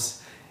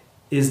ourselves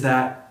is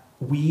that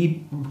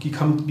we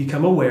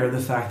become aware of the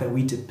fact that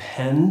we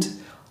depend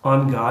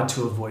on God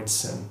to avoid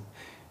sin.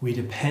 We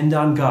depend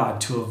on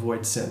God to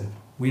avoid sin.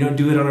 We don't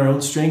do it on our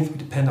own strength. We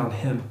depend on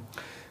him.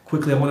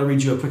 Quickly, I want to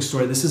read you a quick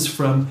story. This is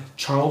from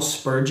Charles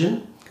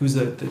Spurgeon, who's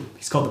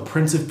he's called the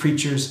Prince of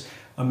Preachers,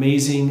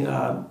 amazing,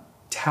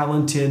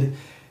 talented,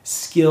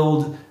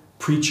 skilled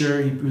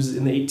preacher. He was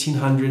in the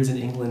 1800s in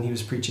England. He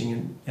was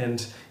preaching,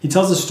 and he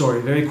tells a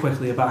story very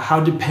quickly about how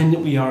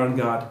dependent we are on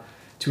God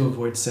to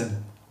avoid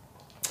sin.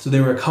 So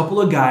there were a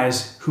couple of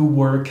guys who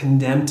were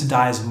condemned to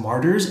die as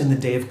martyrs in the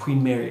days of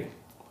Queen Mary,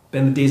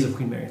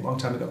 a long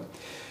time ago.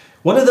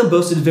 One of them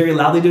boasted very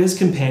loudly to his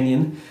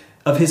companion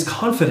of his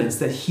confidence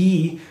that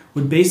he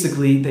would be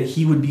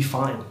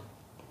fine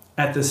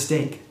at the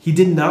stake. He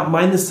did not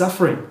mind the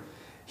suffering.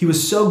 He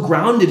was so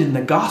grounded in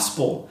the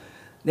gospel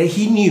that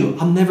he knew,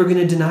 I'm never going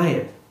to deny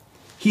it.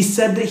 He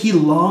said that he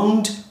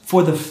longed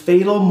for the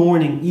fatal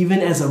morning, even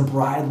as a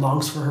bride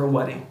longs for her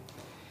wedding.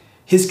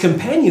 His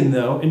companion,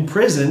 though, in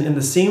prison in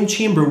the same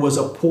chamber, was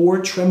a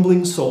poor,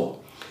 trembling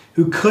soul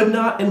who could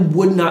not and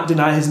would not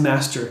deny his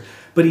master,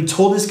 but he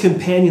told his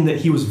companion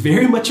that he was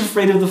very much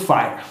afraid of the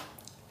fire.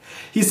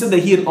 He said that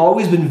he had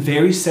always been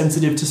very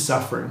sensitive to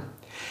suffering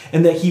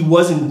and that he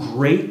was in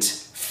great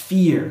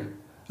fear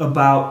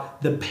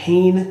about the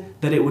pain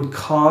that it would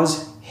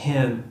cause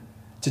him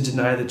to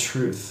deny the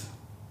truth.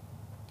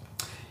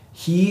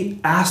 He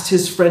asked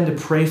his friend to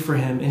pray for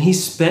him, and he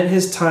spent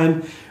his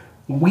time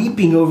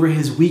weeping over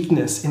his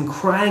weakness and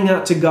crying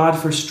out to God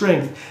for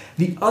strength.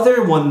 The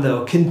other one,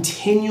 though,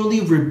 continually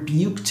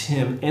rebuked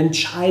him and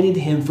chided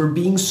him for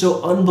being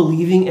so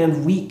unbelieving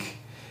and weak.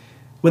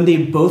 When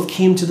they both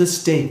came to the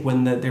stake,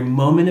 when their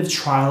moment of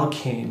trial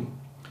came,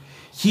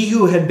 he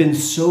who had been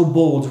so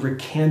bold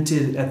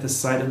recanted at the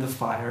sight of the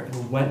fire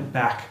and went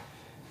back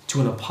to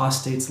an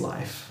apostate's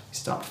life. He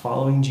stopped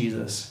following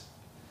Jesus.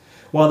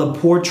 While the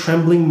poor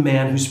trembling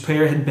man whose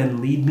prayer had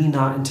been, "Lead me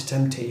not into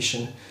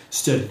temptation,"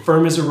 stood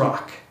firm as a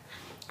rock,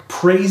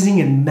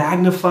 praising and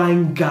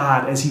magnifying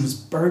God as he was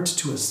burnt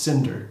to a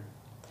cinder.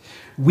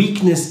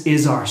 Weakness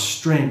is our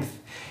strength,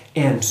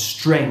 and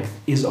strength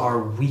is our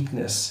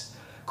weakness.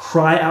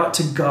 Cry out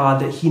to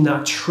God that he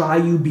not try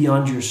you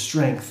beyond your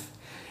strength.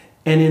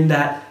 And in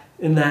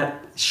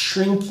that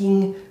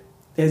shrinking,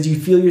 as you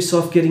feel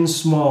yourself getting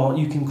small,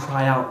 you can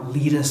cry out,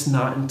 "Lead us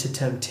not into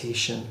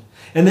temptation."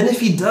 And then if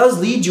he does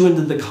lead you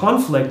into the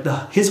conflict,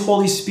 his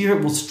Holy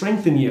Spirit will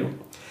strengthen you.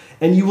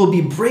 And you will be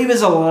brave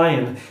as a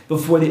lion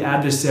before the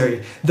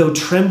adversary. Though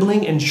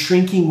trembling and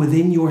shrinking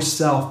within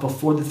yourself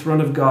before the throne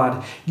of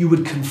God, you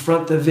would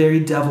confront the very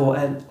devil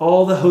and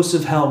all the hosts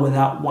of hell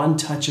without one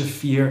touch of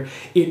fear.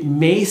 It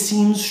may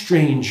seem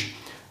strange,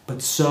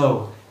 but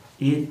so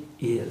it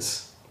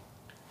is.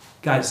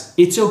 Guys,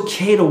 it's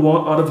okay to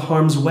want out of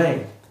harm's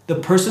way. The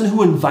person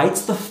who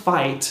invites the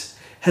fight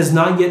has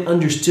not yet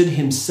understood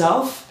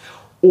himself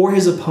or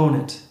his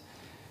opponent,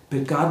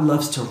 but God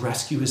loves to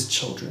rescue his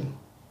children.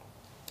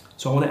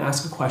 So I want to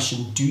ask a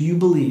question. Do you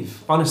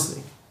believe,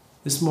 honestly,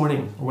 this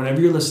morning or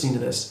whenever you're listening to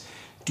this,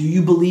 do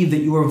you believe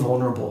that you are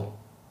vulnerable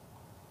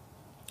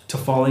to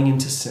falling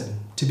into sin,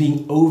 to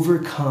being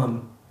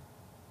overcome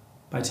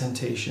by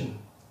temptation?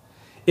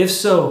 If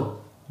so,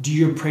 do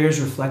your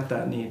prayers reflect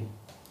that need?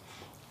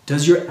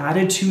 Does your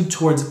attitude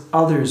towards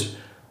others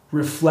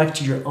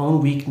reflect your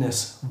own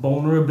weakness,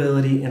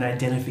 vulnerability, and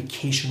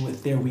identification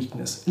with their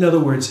weakness? In other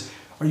words,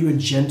 are you a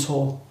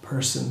gentle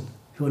person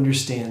who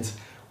understands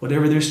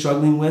whatever they're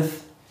struggling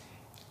with,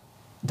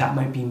 that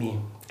might be me,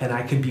 and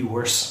I could be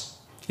worse.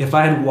 If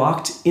I had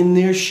walked in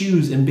their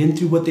shoes and been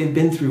through what they've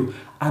been through,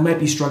 I might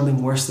be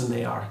struggling worse than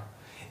they are.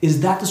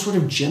 Is that the sort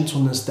of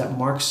gentleness that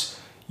marks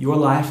your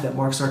life, that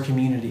marks our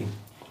community?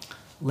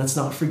 Let's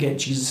not forget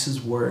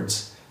Jesus'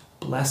 words,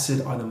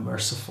 "Blessed are the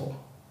merciful."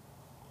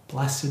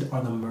 Blessed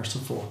are the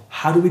merciful.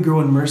 How do we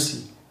grow in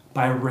mercy?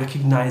 By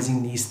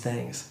recognizing these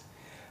things.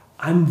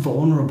 I'm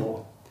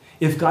vulnerable.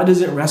 If God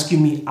doesn't rescue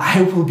me,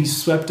 I will be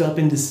swept up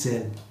into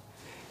sin.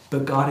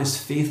 But God is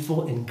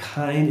faithful and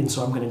kind, and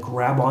so I'm going to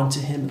grab onto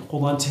him and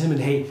hold on to him.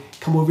 And hey,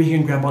 come over here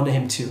and grab onto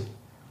him too.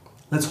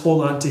 Let's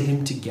hold on to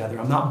him together.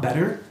 I'm not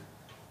better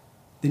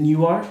than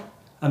you are.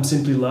 I'm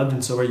simply loved,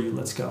 and so are you.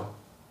 Let's go.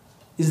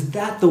 Is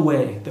that the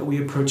way that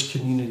we approach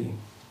community?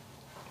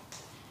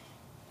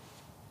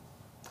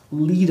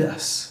 Lead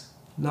us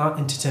not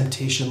into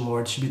temptation,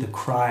 Lord, should be the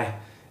cry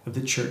of the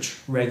church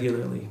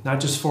regularly. Not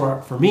just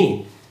for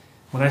me.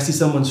 When I see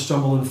someone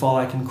stumble and fall,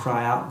 I can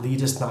cry out,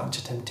 "Lead us not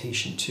into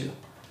temptation," too.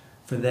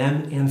 For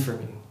them and for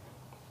me.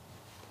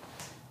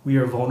 We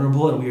are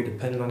vulnerable and we are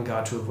dependent on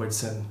God to avoid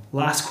sin.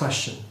 Last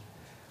question.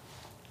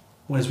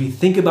 As we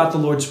think about the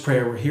Lord's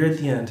Prayer, we're here at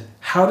the end.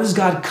 How does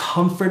God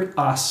comfort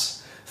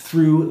us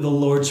through the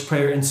Lord's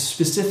Prayer, and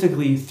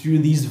specifically through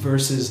these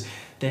verses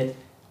that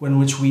in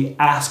which we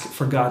ask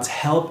for God's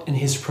help and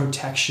his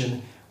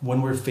protection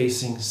when we're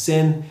facing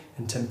sin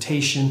and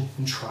temptation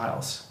and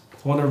trials.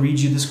 I want to read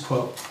you this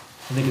quote.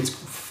 I think it's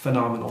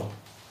phenomenal.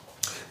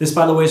 This,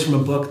 by the way, is from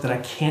a book that I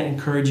can't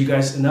encourage you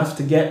guys enough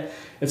to get.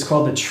 It's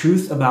called The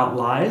Truth About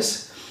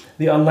Lies: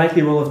 The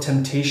Unlikely Role of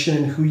Temptation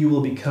and Who You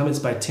Will Become. It's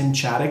by Tim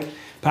Chaddick.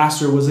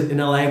 Pastor was in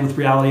LA with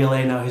Reality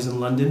LA, now he's in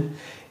London.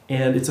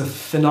 And it's a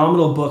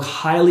phenomenal book,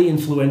 highly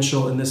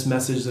influential in this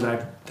message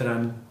that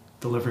I'm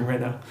delivering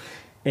right now.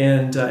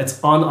 And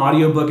it's on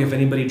audiobook if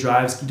anybody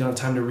drives, you don't have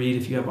time to read.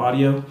 If you have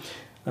audio,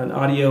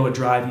 a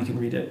drive, you can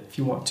read it if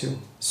you want to.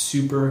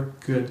 Super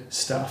good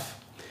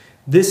stuff.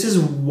 This is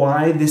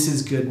why this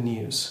is good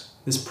news,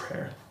 this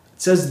prayer.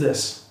 It says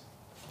this: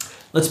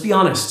 let's be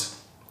honest.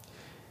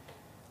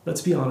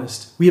 Let's be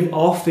honest. We have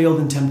all failed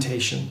in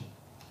temptation,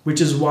 which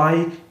is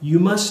why you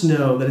must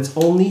know that it's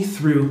only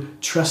through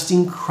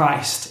trusting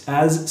Christ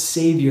as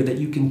Savior that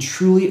you can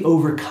truly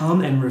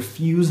overcome and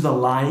refuse the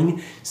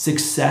lying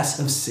success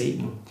of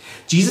Satan.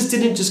 Jesus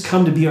didn't just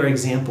come to be our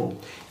example.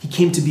 He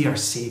came to be our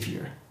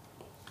Savior.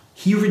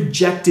 He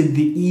rejected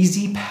the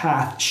easy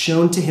path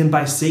shown to him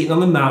by Satan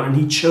on the mountain.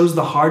 He chose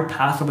the hard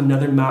path of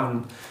another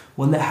mountain,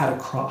 one that had a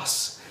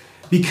cross.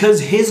 Because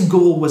his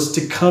goal was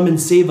to come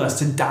and save us,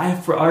 to die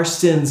for our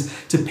sins,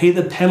 to pay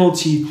the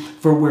penalty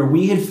for where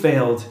we had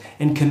failed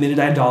and committed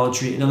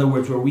idolatry. In other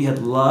words, where we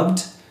had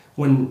loved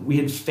when we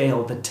had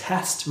failed. The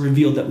test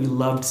revealed that we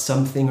loved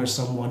something or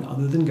someone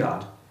other than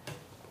God.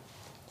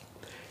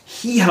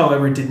 He,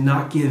 however, did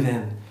not give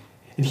in,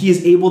 and he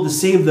is able to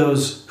save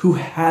those who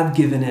have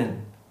given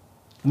in.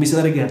 Let me say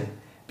that again.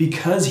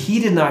 Because he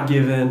did not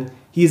give in,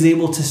 he is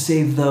able to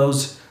save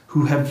those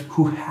who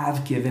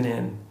have given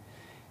in.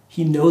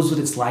 He knows what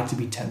it's like to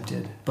be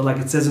tempted. But like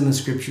it says in the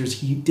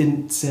scriptures, he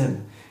didn't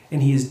sin.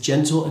 And he is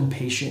gentle and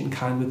patient and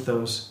kind with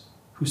those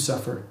who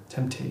suffer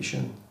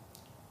temptation.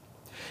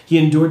 He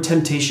endured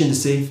temptation to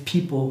save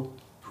people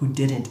who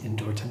didn't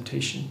endure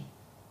temptation.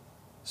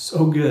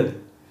 So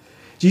good.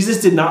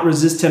 Jesus did not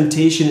resist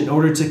temptation in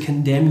order to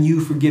condemn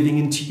you for giving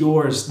into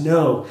yours.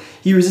 No,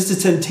 he resisted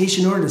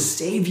temptation in order to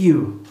save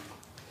you.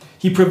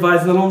 He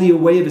provides not only a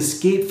way of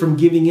escape from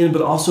giving in,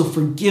 but also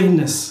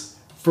forgiveness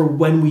for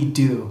when we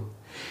do.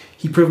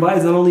 He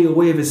provides not only a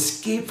way of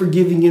escape for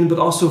giving in, but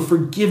also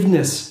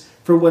forgiveness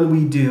for when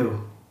we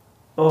do.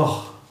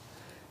 Oh,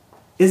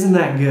 isn't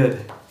that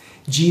good?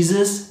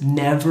 Jesus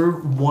never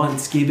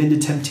once gave in to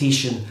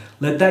temptation.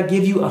 Let that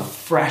give you a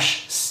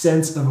fresh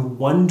sense of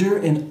wonder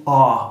and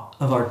awe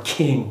of our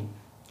King,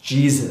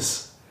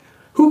 Jesus.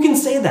 Who can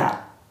say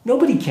that?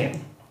 Nobody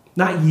can.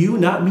 Not you,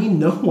 not me,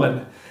 no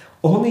one.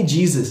 Only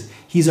Jesus.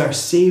 He's our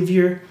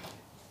Savior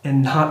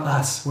and not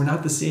us. We're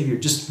not the Savior.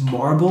 Just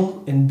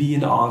marvel and be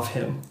in awe of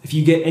him. If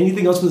you get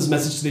anything else from this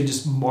message today,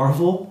 just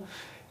marvel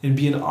and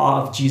be in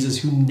awe of Jesus,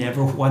 who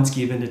never once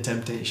gave in to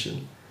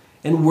temptation.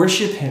 And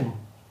worship him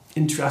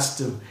and trust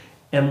him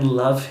and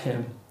love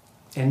him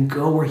and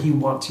go where he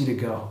wants you to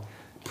go.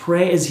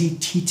 Pray as he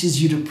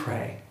teaches you to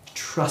pray.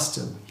 Trust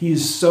him. He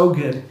is so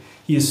good.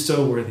 He is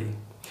so worthy.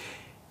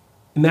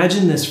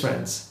 Imagine this,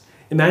 friends.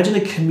 Imagine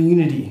a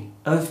community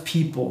of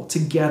people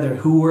together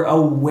who are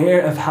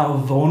aware of how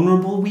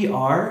vulnerable we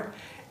are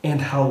and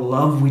how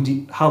loved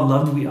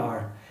we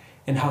are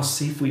and how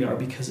safe we are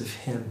because of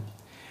him.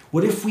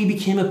 What if we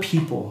became a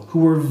people who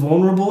were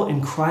vulnerable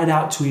and cried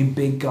out to a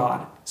big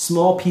God?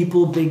 Small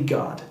people, big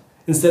God.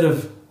 Instead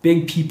of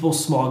big people,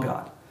 small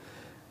God.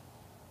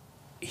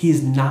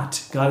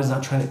 God is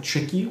not trying to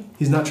trick you.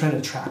 He's not trying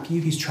to trap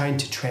you. He's trying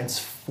to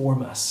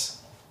transform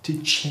us, to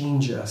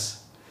change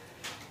us.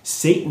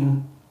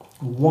 Satan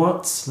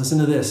wants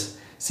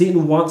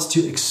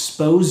to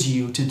expose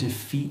you to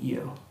defeat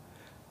you.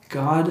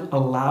 God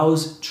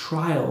allows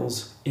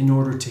trials in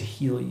order to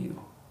heal you.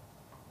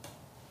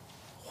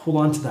 Hold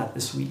on to that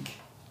this week.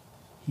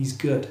 He's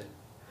good.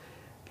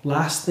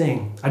 Last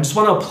thing, I just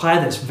want to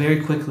apply this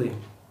very quickly.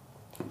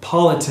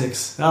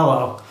 Politics.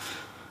 Hello.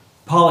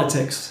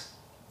 Politics.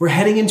 We're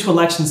heading into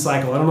election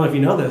cycle. I don't know if you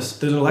know this.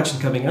 There's an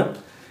election coming up.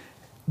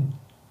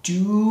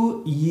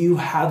 Do you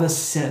have a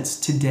sense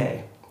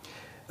today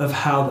of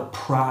how the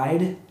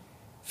pride,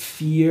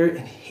 fear,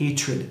 and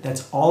hatred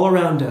that's all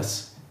around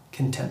us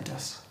can tempt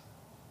us?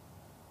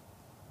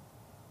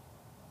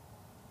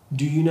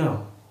 Do you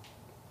know?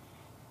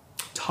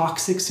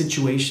 Toxic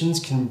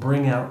situations can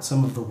bring out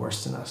some of the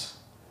worst in us.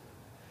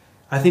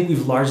 I think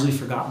we've largely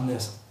forgotten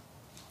this.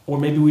 Or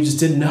maybe we just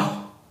didn't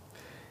know.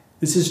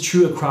 This is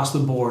true across the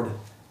board.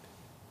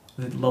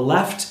 The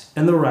left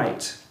and the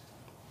right.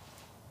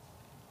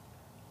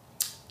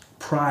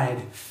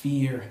 Pride,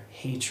 fear,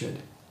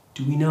 hatred.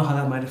 Do we know how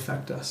that might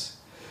affect us?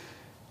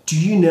 Do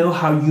you know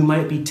how you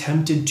might be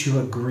tempted to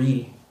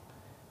agree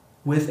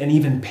with and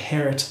even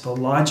parrot the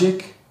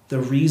logic, the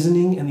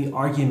reasoning, and the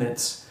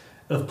arguments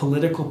of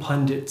political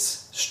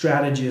pundits,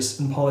 strategists,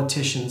 and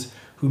politicians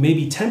who may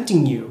be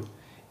tempting you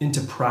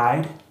into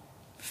pride,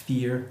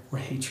 fear, or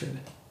hatred?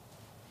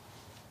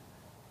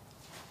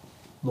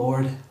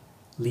 Lord,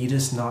 lead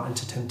us not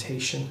into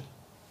temptation.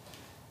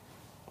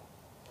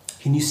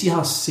 Can you see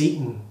how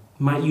Satan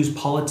might use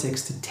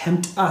politics to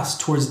tempt us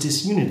towards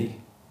disunity.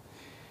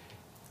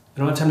 I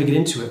don't have time to get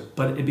into it,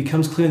 but it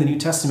becomes clear in the New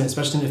Testament,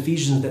 especially in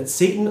Ephesians, that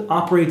Satan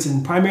operates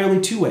in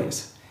primarily two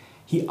ways.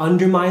 He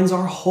undermines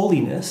our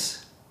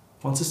holiness,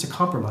 wants us to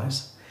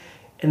compromise,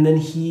 and then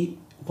he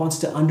wants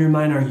to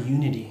undermine our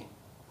unity,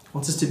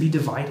 wants us to be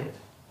divided.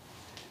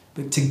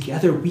 But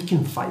together we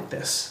can fight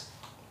this.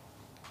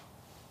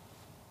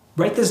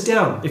 Write this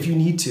down if you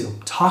need to.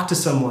 Talk to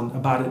someone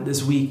about it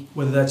this week,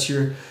 whether that's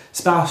your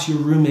spouse, your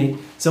roommate,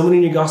 someone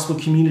in your gospel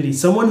community,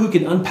 someone who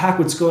can unpack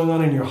what's going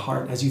on in your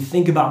heart as you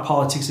think about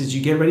politics, as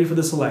you get ready for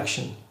this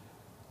election.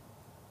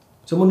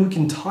 Someone who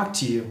can talk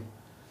to you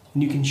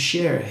and you can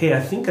share, hey, I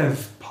think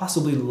I've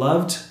possibly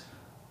loved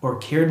or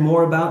cared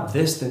more about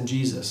this than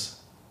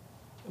Jesus,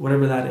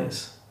 whatever that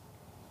is,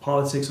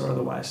 politics or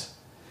otherwise.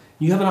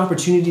 You have an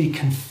opportunity to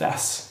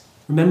confess.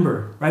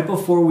 Remember, right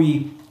before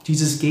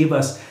Jesus gave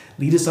us,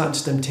 lead us not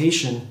into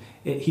temptation,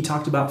 he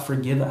talked about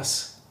forgive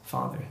us,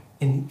 Father.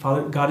 And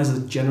God is a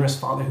generous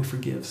Father who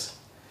forgives.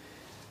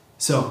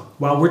 So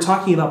while we're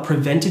talking about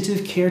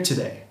preventative care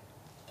today,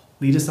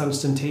 lead us not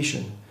into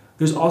temptation,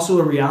 there's also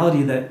a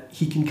reality that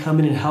he can come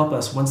in and help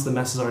us once the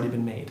mess has already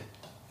been made.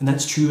 And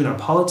that's true in our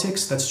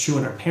politics, that's true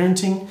in our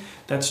parenting,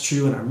 that's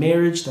true in our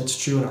marriage, that's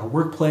true in our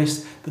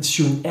workplace, that's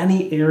true in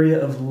any area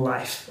of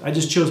life. I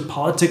just chose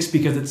politics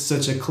because it's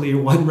such a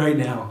clear one right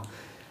now.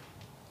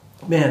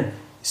 Man,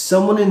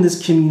 someone in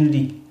this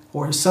community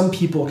or some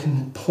people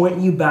can point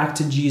you back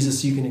to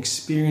Jesus so you can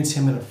experience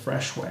him in a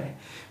fresh way.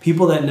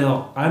 People that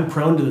know, I'm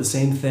prone to the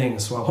same thing,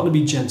 so I want to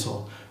be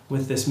gentle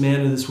with this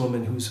man or this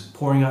woman who's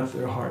pouring out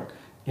their heart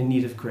in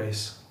need of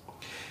grace.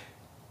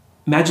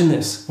 Imagine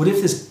this. What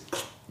if this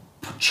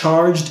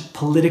charged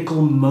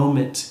political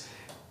moment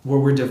where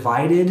we're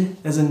divided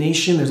as a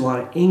nation, there's a lot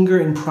of anger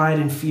and pride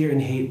and fear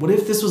and hate. What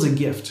if this was a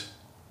gift?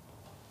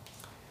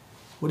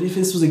 What if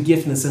this was a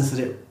gift in the sense that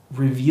it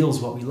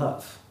reveals what we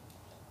love?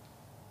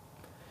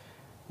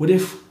 What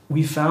if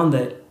we found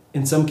that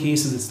in some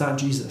cases it's not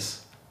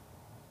Jesus,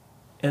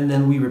 and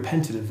then we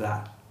repented of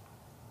that,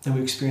 and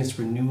we experienced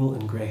renewal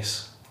and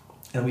grace,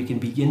 and we can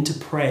begin to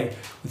pray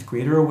with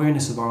greater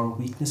awareness of our own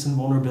weakness and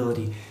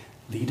vulnerability.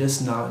 Lead us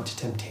not into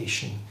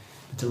temptation,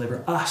 but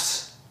deliver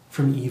us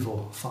from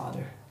evil,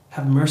 Father.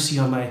 Have mercy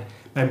on my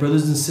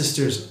brothers and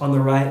sisters on the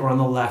right or on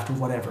the left or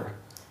whatever.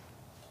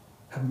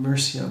 Have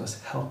mercy on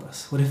us. Help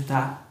us. What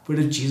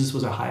if Jesus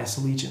was our highest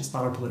allegiance,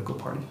 not our political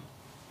party?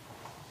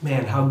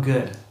 Man, how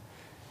good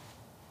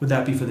would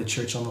that be for the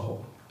church on the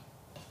whole?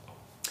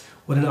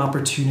 What an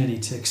opportunity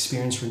to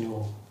experience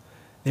renewal.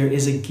 There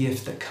is a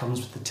gift that comes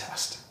with the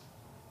test,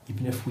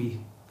 even if we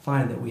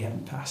find that we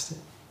haven't passed it.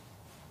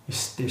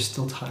 There's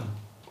still time.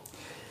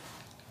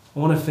 I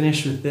want to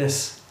finish with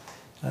this.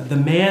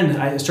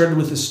 I started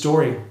with this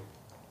story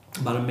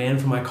about a man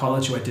from my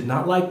college who I did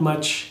not like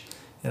much,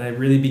 and I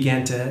really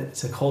began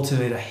to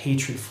cultivate a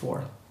hatred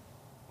for.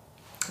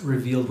 It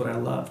revealed what I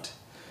loved.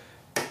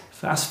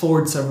 Fast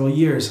forward several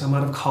years, I'm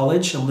out of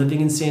college, I'm living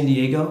in San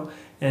Diego,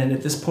 and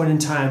at this point in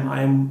time,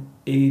 I'm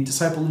a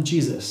disciple of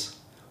Jesus.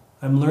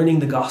 I'm learning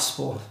the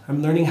gospel.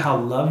 I'm learning how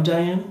loved I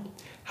am,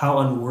 how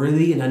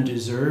unworthy and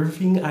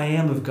undeserving I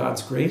am of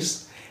God's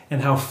grace,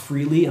 and how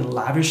freely and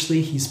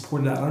lavishly he's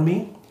poured it out on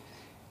me.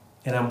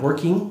 And I'm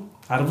working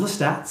out of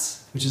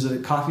Lestat's, which is a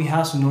coffee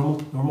house in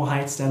Normal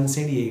Heights down in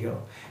San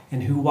Diego.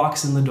 And who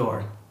walks in the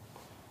door?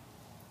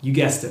 You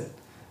guessed it,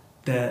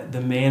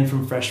 the man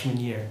from freshman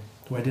year,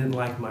 who I didn't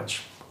like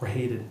much or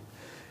hated.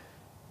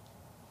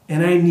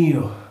 And I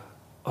knew,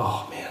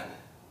 oh man,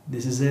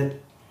 this is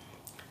it.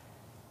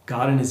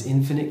 God in his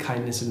infinite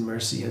kindness and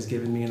mercy has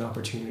given me an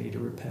opportunity to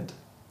repent,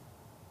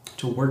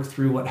 to work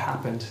through what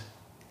happened,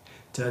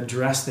 to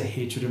address the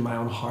hatred in my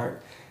own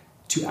heart,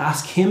 to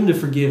ask him to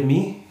forgive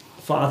me,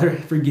 Father,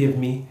 forgive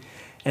me,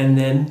 and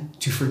then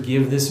to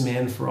forgive this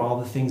man for all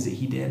the things that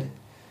he did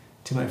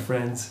to my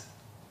friends,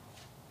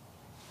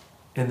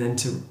 and then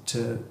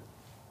to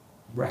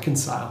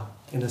reconcile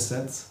in a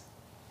sense.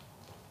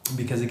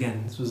 Because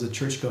again, this was a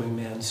church-going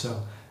man,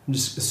 so I'm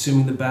just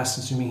assuming the best,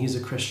 assuming he's a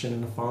Christian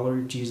and a follower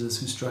of Jesus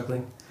who's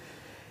struggling.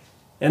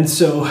 And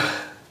so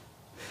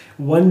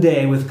one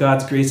day, with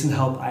God's grace and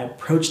help, I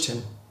approached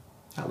him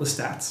at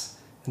Lestat's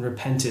and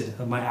repented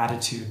of my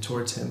attitude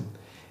towards him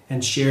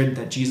and shared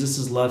that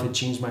Jesus' love had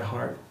changed my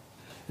heart.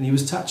 And he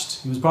was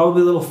touched. He was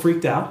probably a little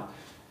freaked out,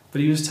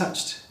 but he was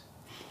touched.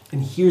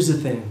 And here's the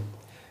thing.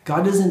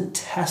 God doesn't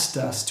test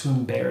us to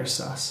embarrass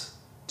us,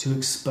 to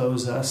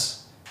expose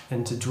us,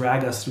 and to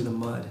drag us through the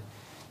mud.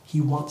 He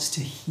wants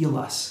to heal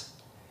us.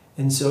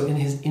 And so in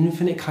his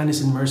infinite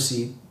kindness and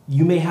mercy,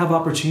 you may have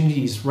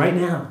opportunities right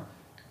now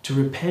to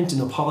repent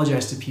and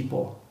apologize to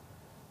people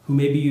who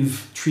maybe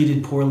you've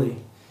treated poorly,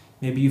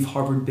 maybe you've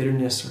harbored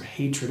bitterness or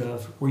hatred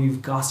of, or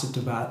you've gossiped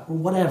about, or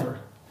whatever.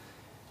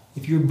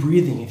 If you're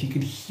breathing, if you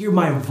could hear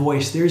my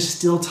voice, there's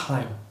still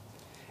time.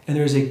 And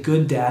there's a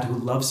good dad who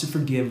loves to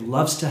forgive,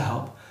 loves to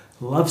help,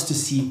 loves to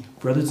see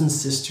brothers and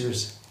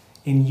sisters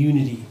in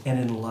unity and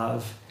in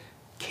love,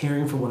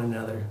 caring for one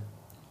another,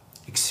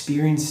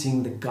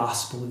 experiencing the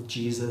gospel of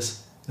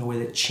Jesus in a way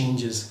that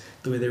changes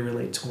the way they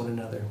relate to one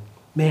another.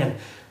 Man,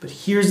 but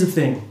here's the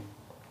thing.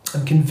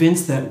 I'm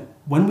convinced that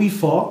when we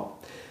fall,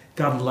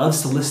 God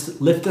loves to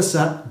lift us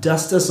up,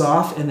 dust us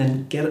off, and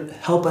then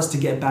help us to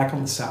get back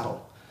on the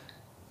saddle.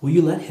 Will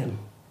you let him?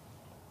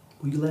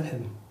 Will you let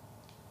him?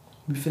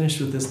 We finished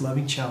with this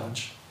loving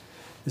challenge.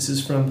 This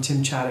is from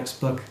Tim Chaddock's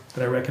book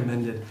that I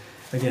recommended.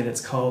 Again,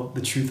 it's called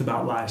The Truth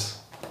About Lies.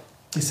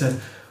 He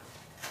said,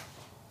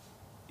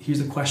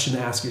 here's a question to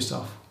ask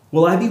yourself.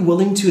 Will I be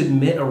willing to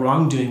admit a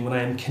wrongdoing when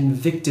I am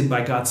convicted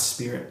by God's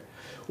Spirit?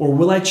 Or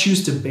will I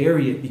choose to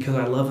bury it because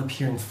I love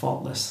appearing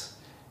faultless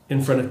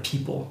in front of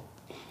people?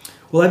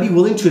 Will I be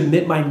willing to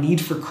admit my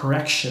need for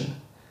correction?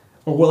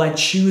 Or will I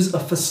choose a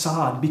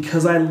facade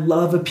because I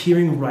love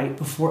appearing right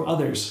before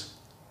others?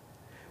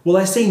 Will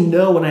I say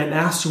no when I am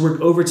asked to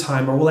work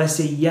overtime? Or will I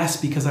say yes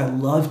because I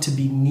love to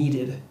be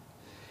needed?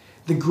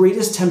 The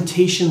greatest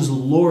temptations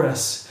lure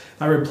us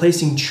by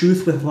replacing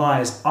truth with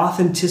lies,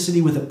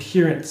 authenticity with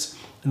appearance,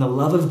 and the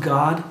love of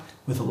God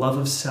with the love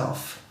of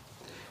self.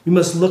 We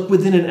must look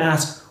within and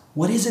ask,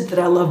 what is it that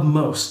I love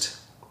most?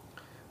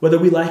 Whether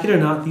we like it or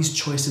not, these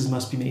choices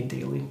must be made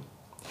daily.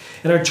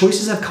 And our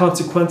choices have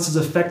consequences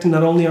affecting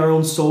not only our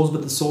own souls,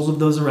 but the souls of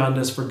those around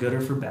us for good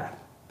or for bad.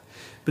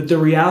 But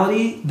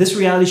this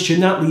reality should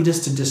not lead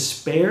us to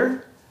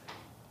despair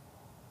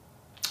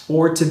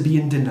or to be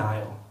in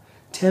denial.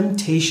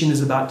 Temptation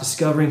is about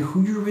discovering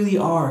who you really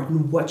are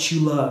and what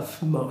you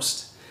love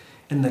most.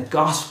 And the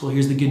gospel,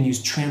 here's the good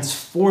news,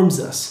 transforms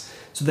us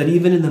so that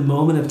even in the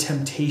moment of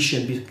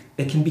temptation,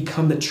 it can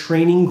become the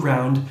training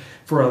ground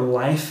for a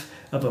life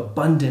of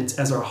abundance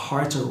as our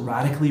hearts are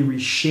radically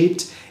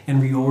reshaped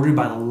and reordered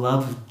by the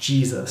love of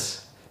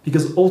Jesus.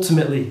 Because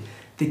ultimately,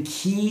 the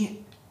key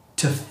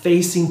to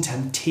facing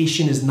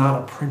temptation is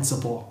not a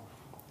principle,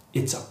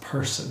 it's a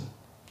person,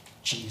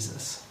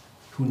 Jesus,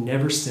 who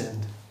never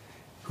sinned,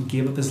 who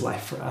gave up his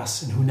life for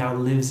us, and who now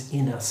lives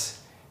in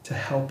us to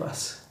help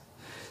us.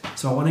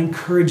 So I want to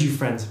encourage you,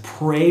 friends,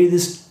 pray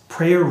this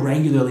prayer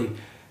regularly,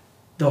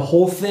 the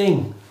whole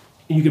thing.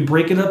 And you can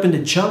break it up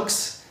into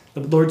chunks, the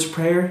Lord's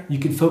Prayer. You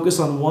can focus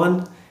on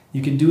one.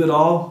 You can do it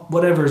all,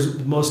 whatever is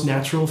most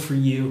natural for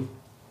you.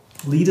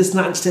 Lead us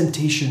not into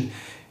temptation.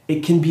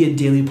 It can be a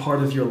daily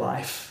part of your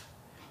life.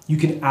 You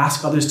can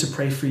ask others to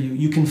pray for you.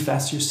 You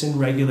confess your sin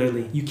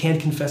regularly. You can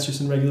confess your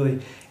sin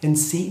regularly. And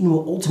Satan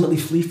will ultimately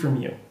flee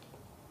from you.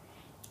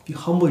 If you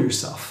humble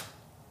yourself,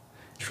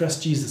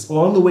 trust Jesus.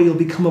 Along the way, you'll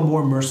become a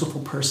more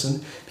merciful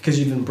person because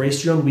you've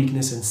embraced your own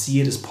weakness and see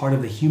it as part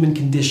of the human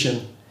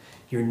condition.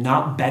 You're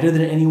not better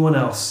than anyone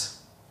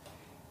else.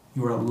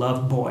 You are a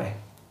loved boy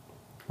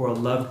or a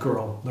loved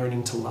girl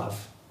learning to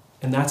love.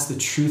 And that's the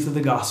truth of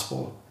the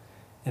gospel.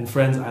 And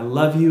friends, I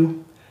love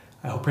you.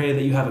 I pray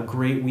that you have a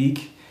great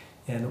week,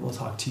 and we'll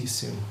talk to you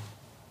soon.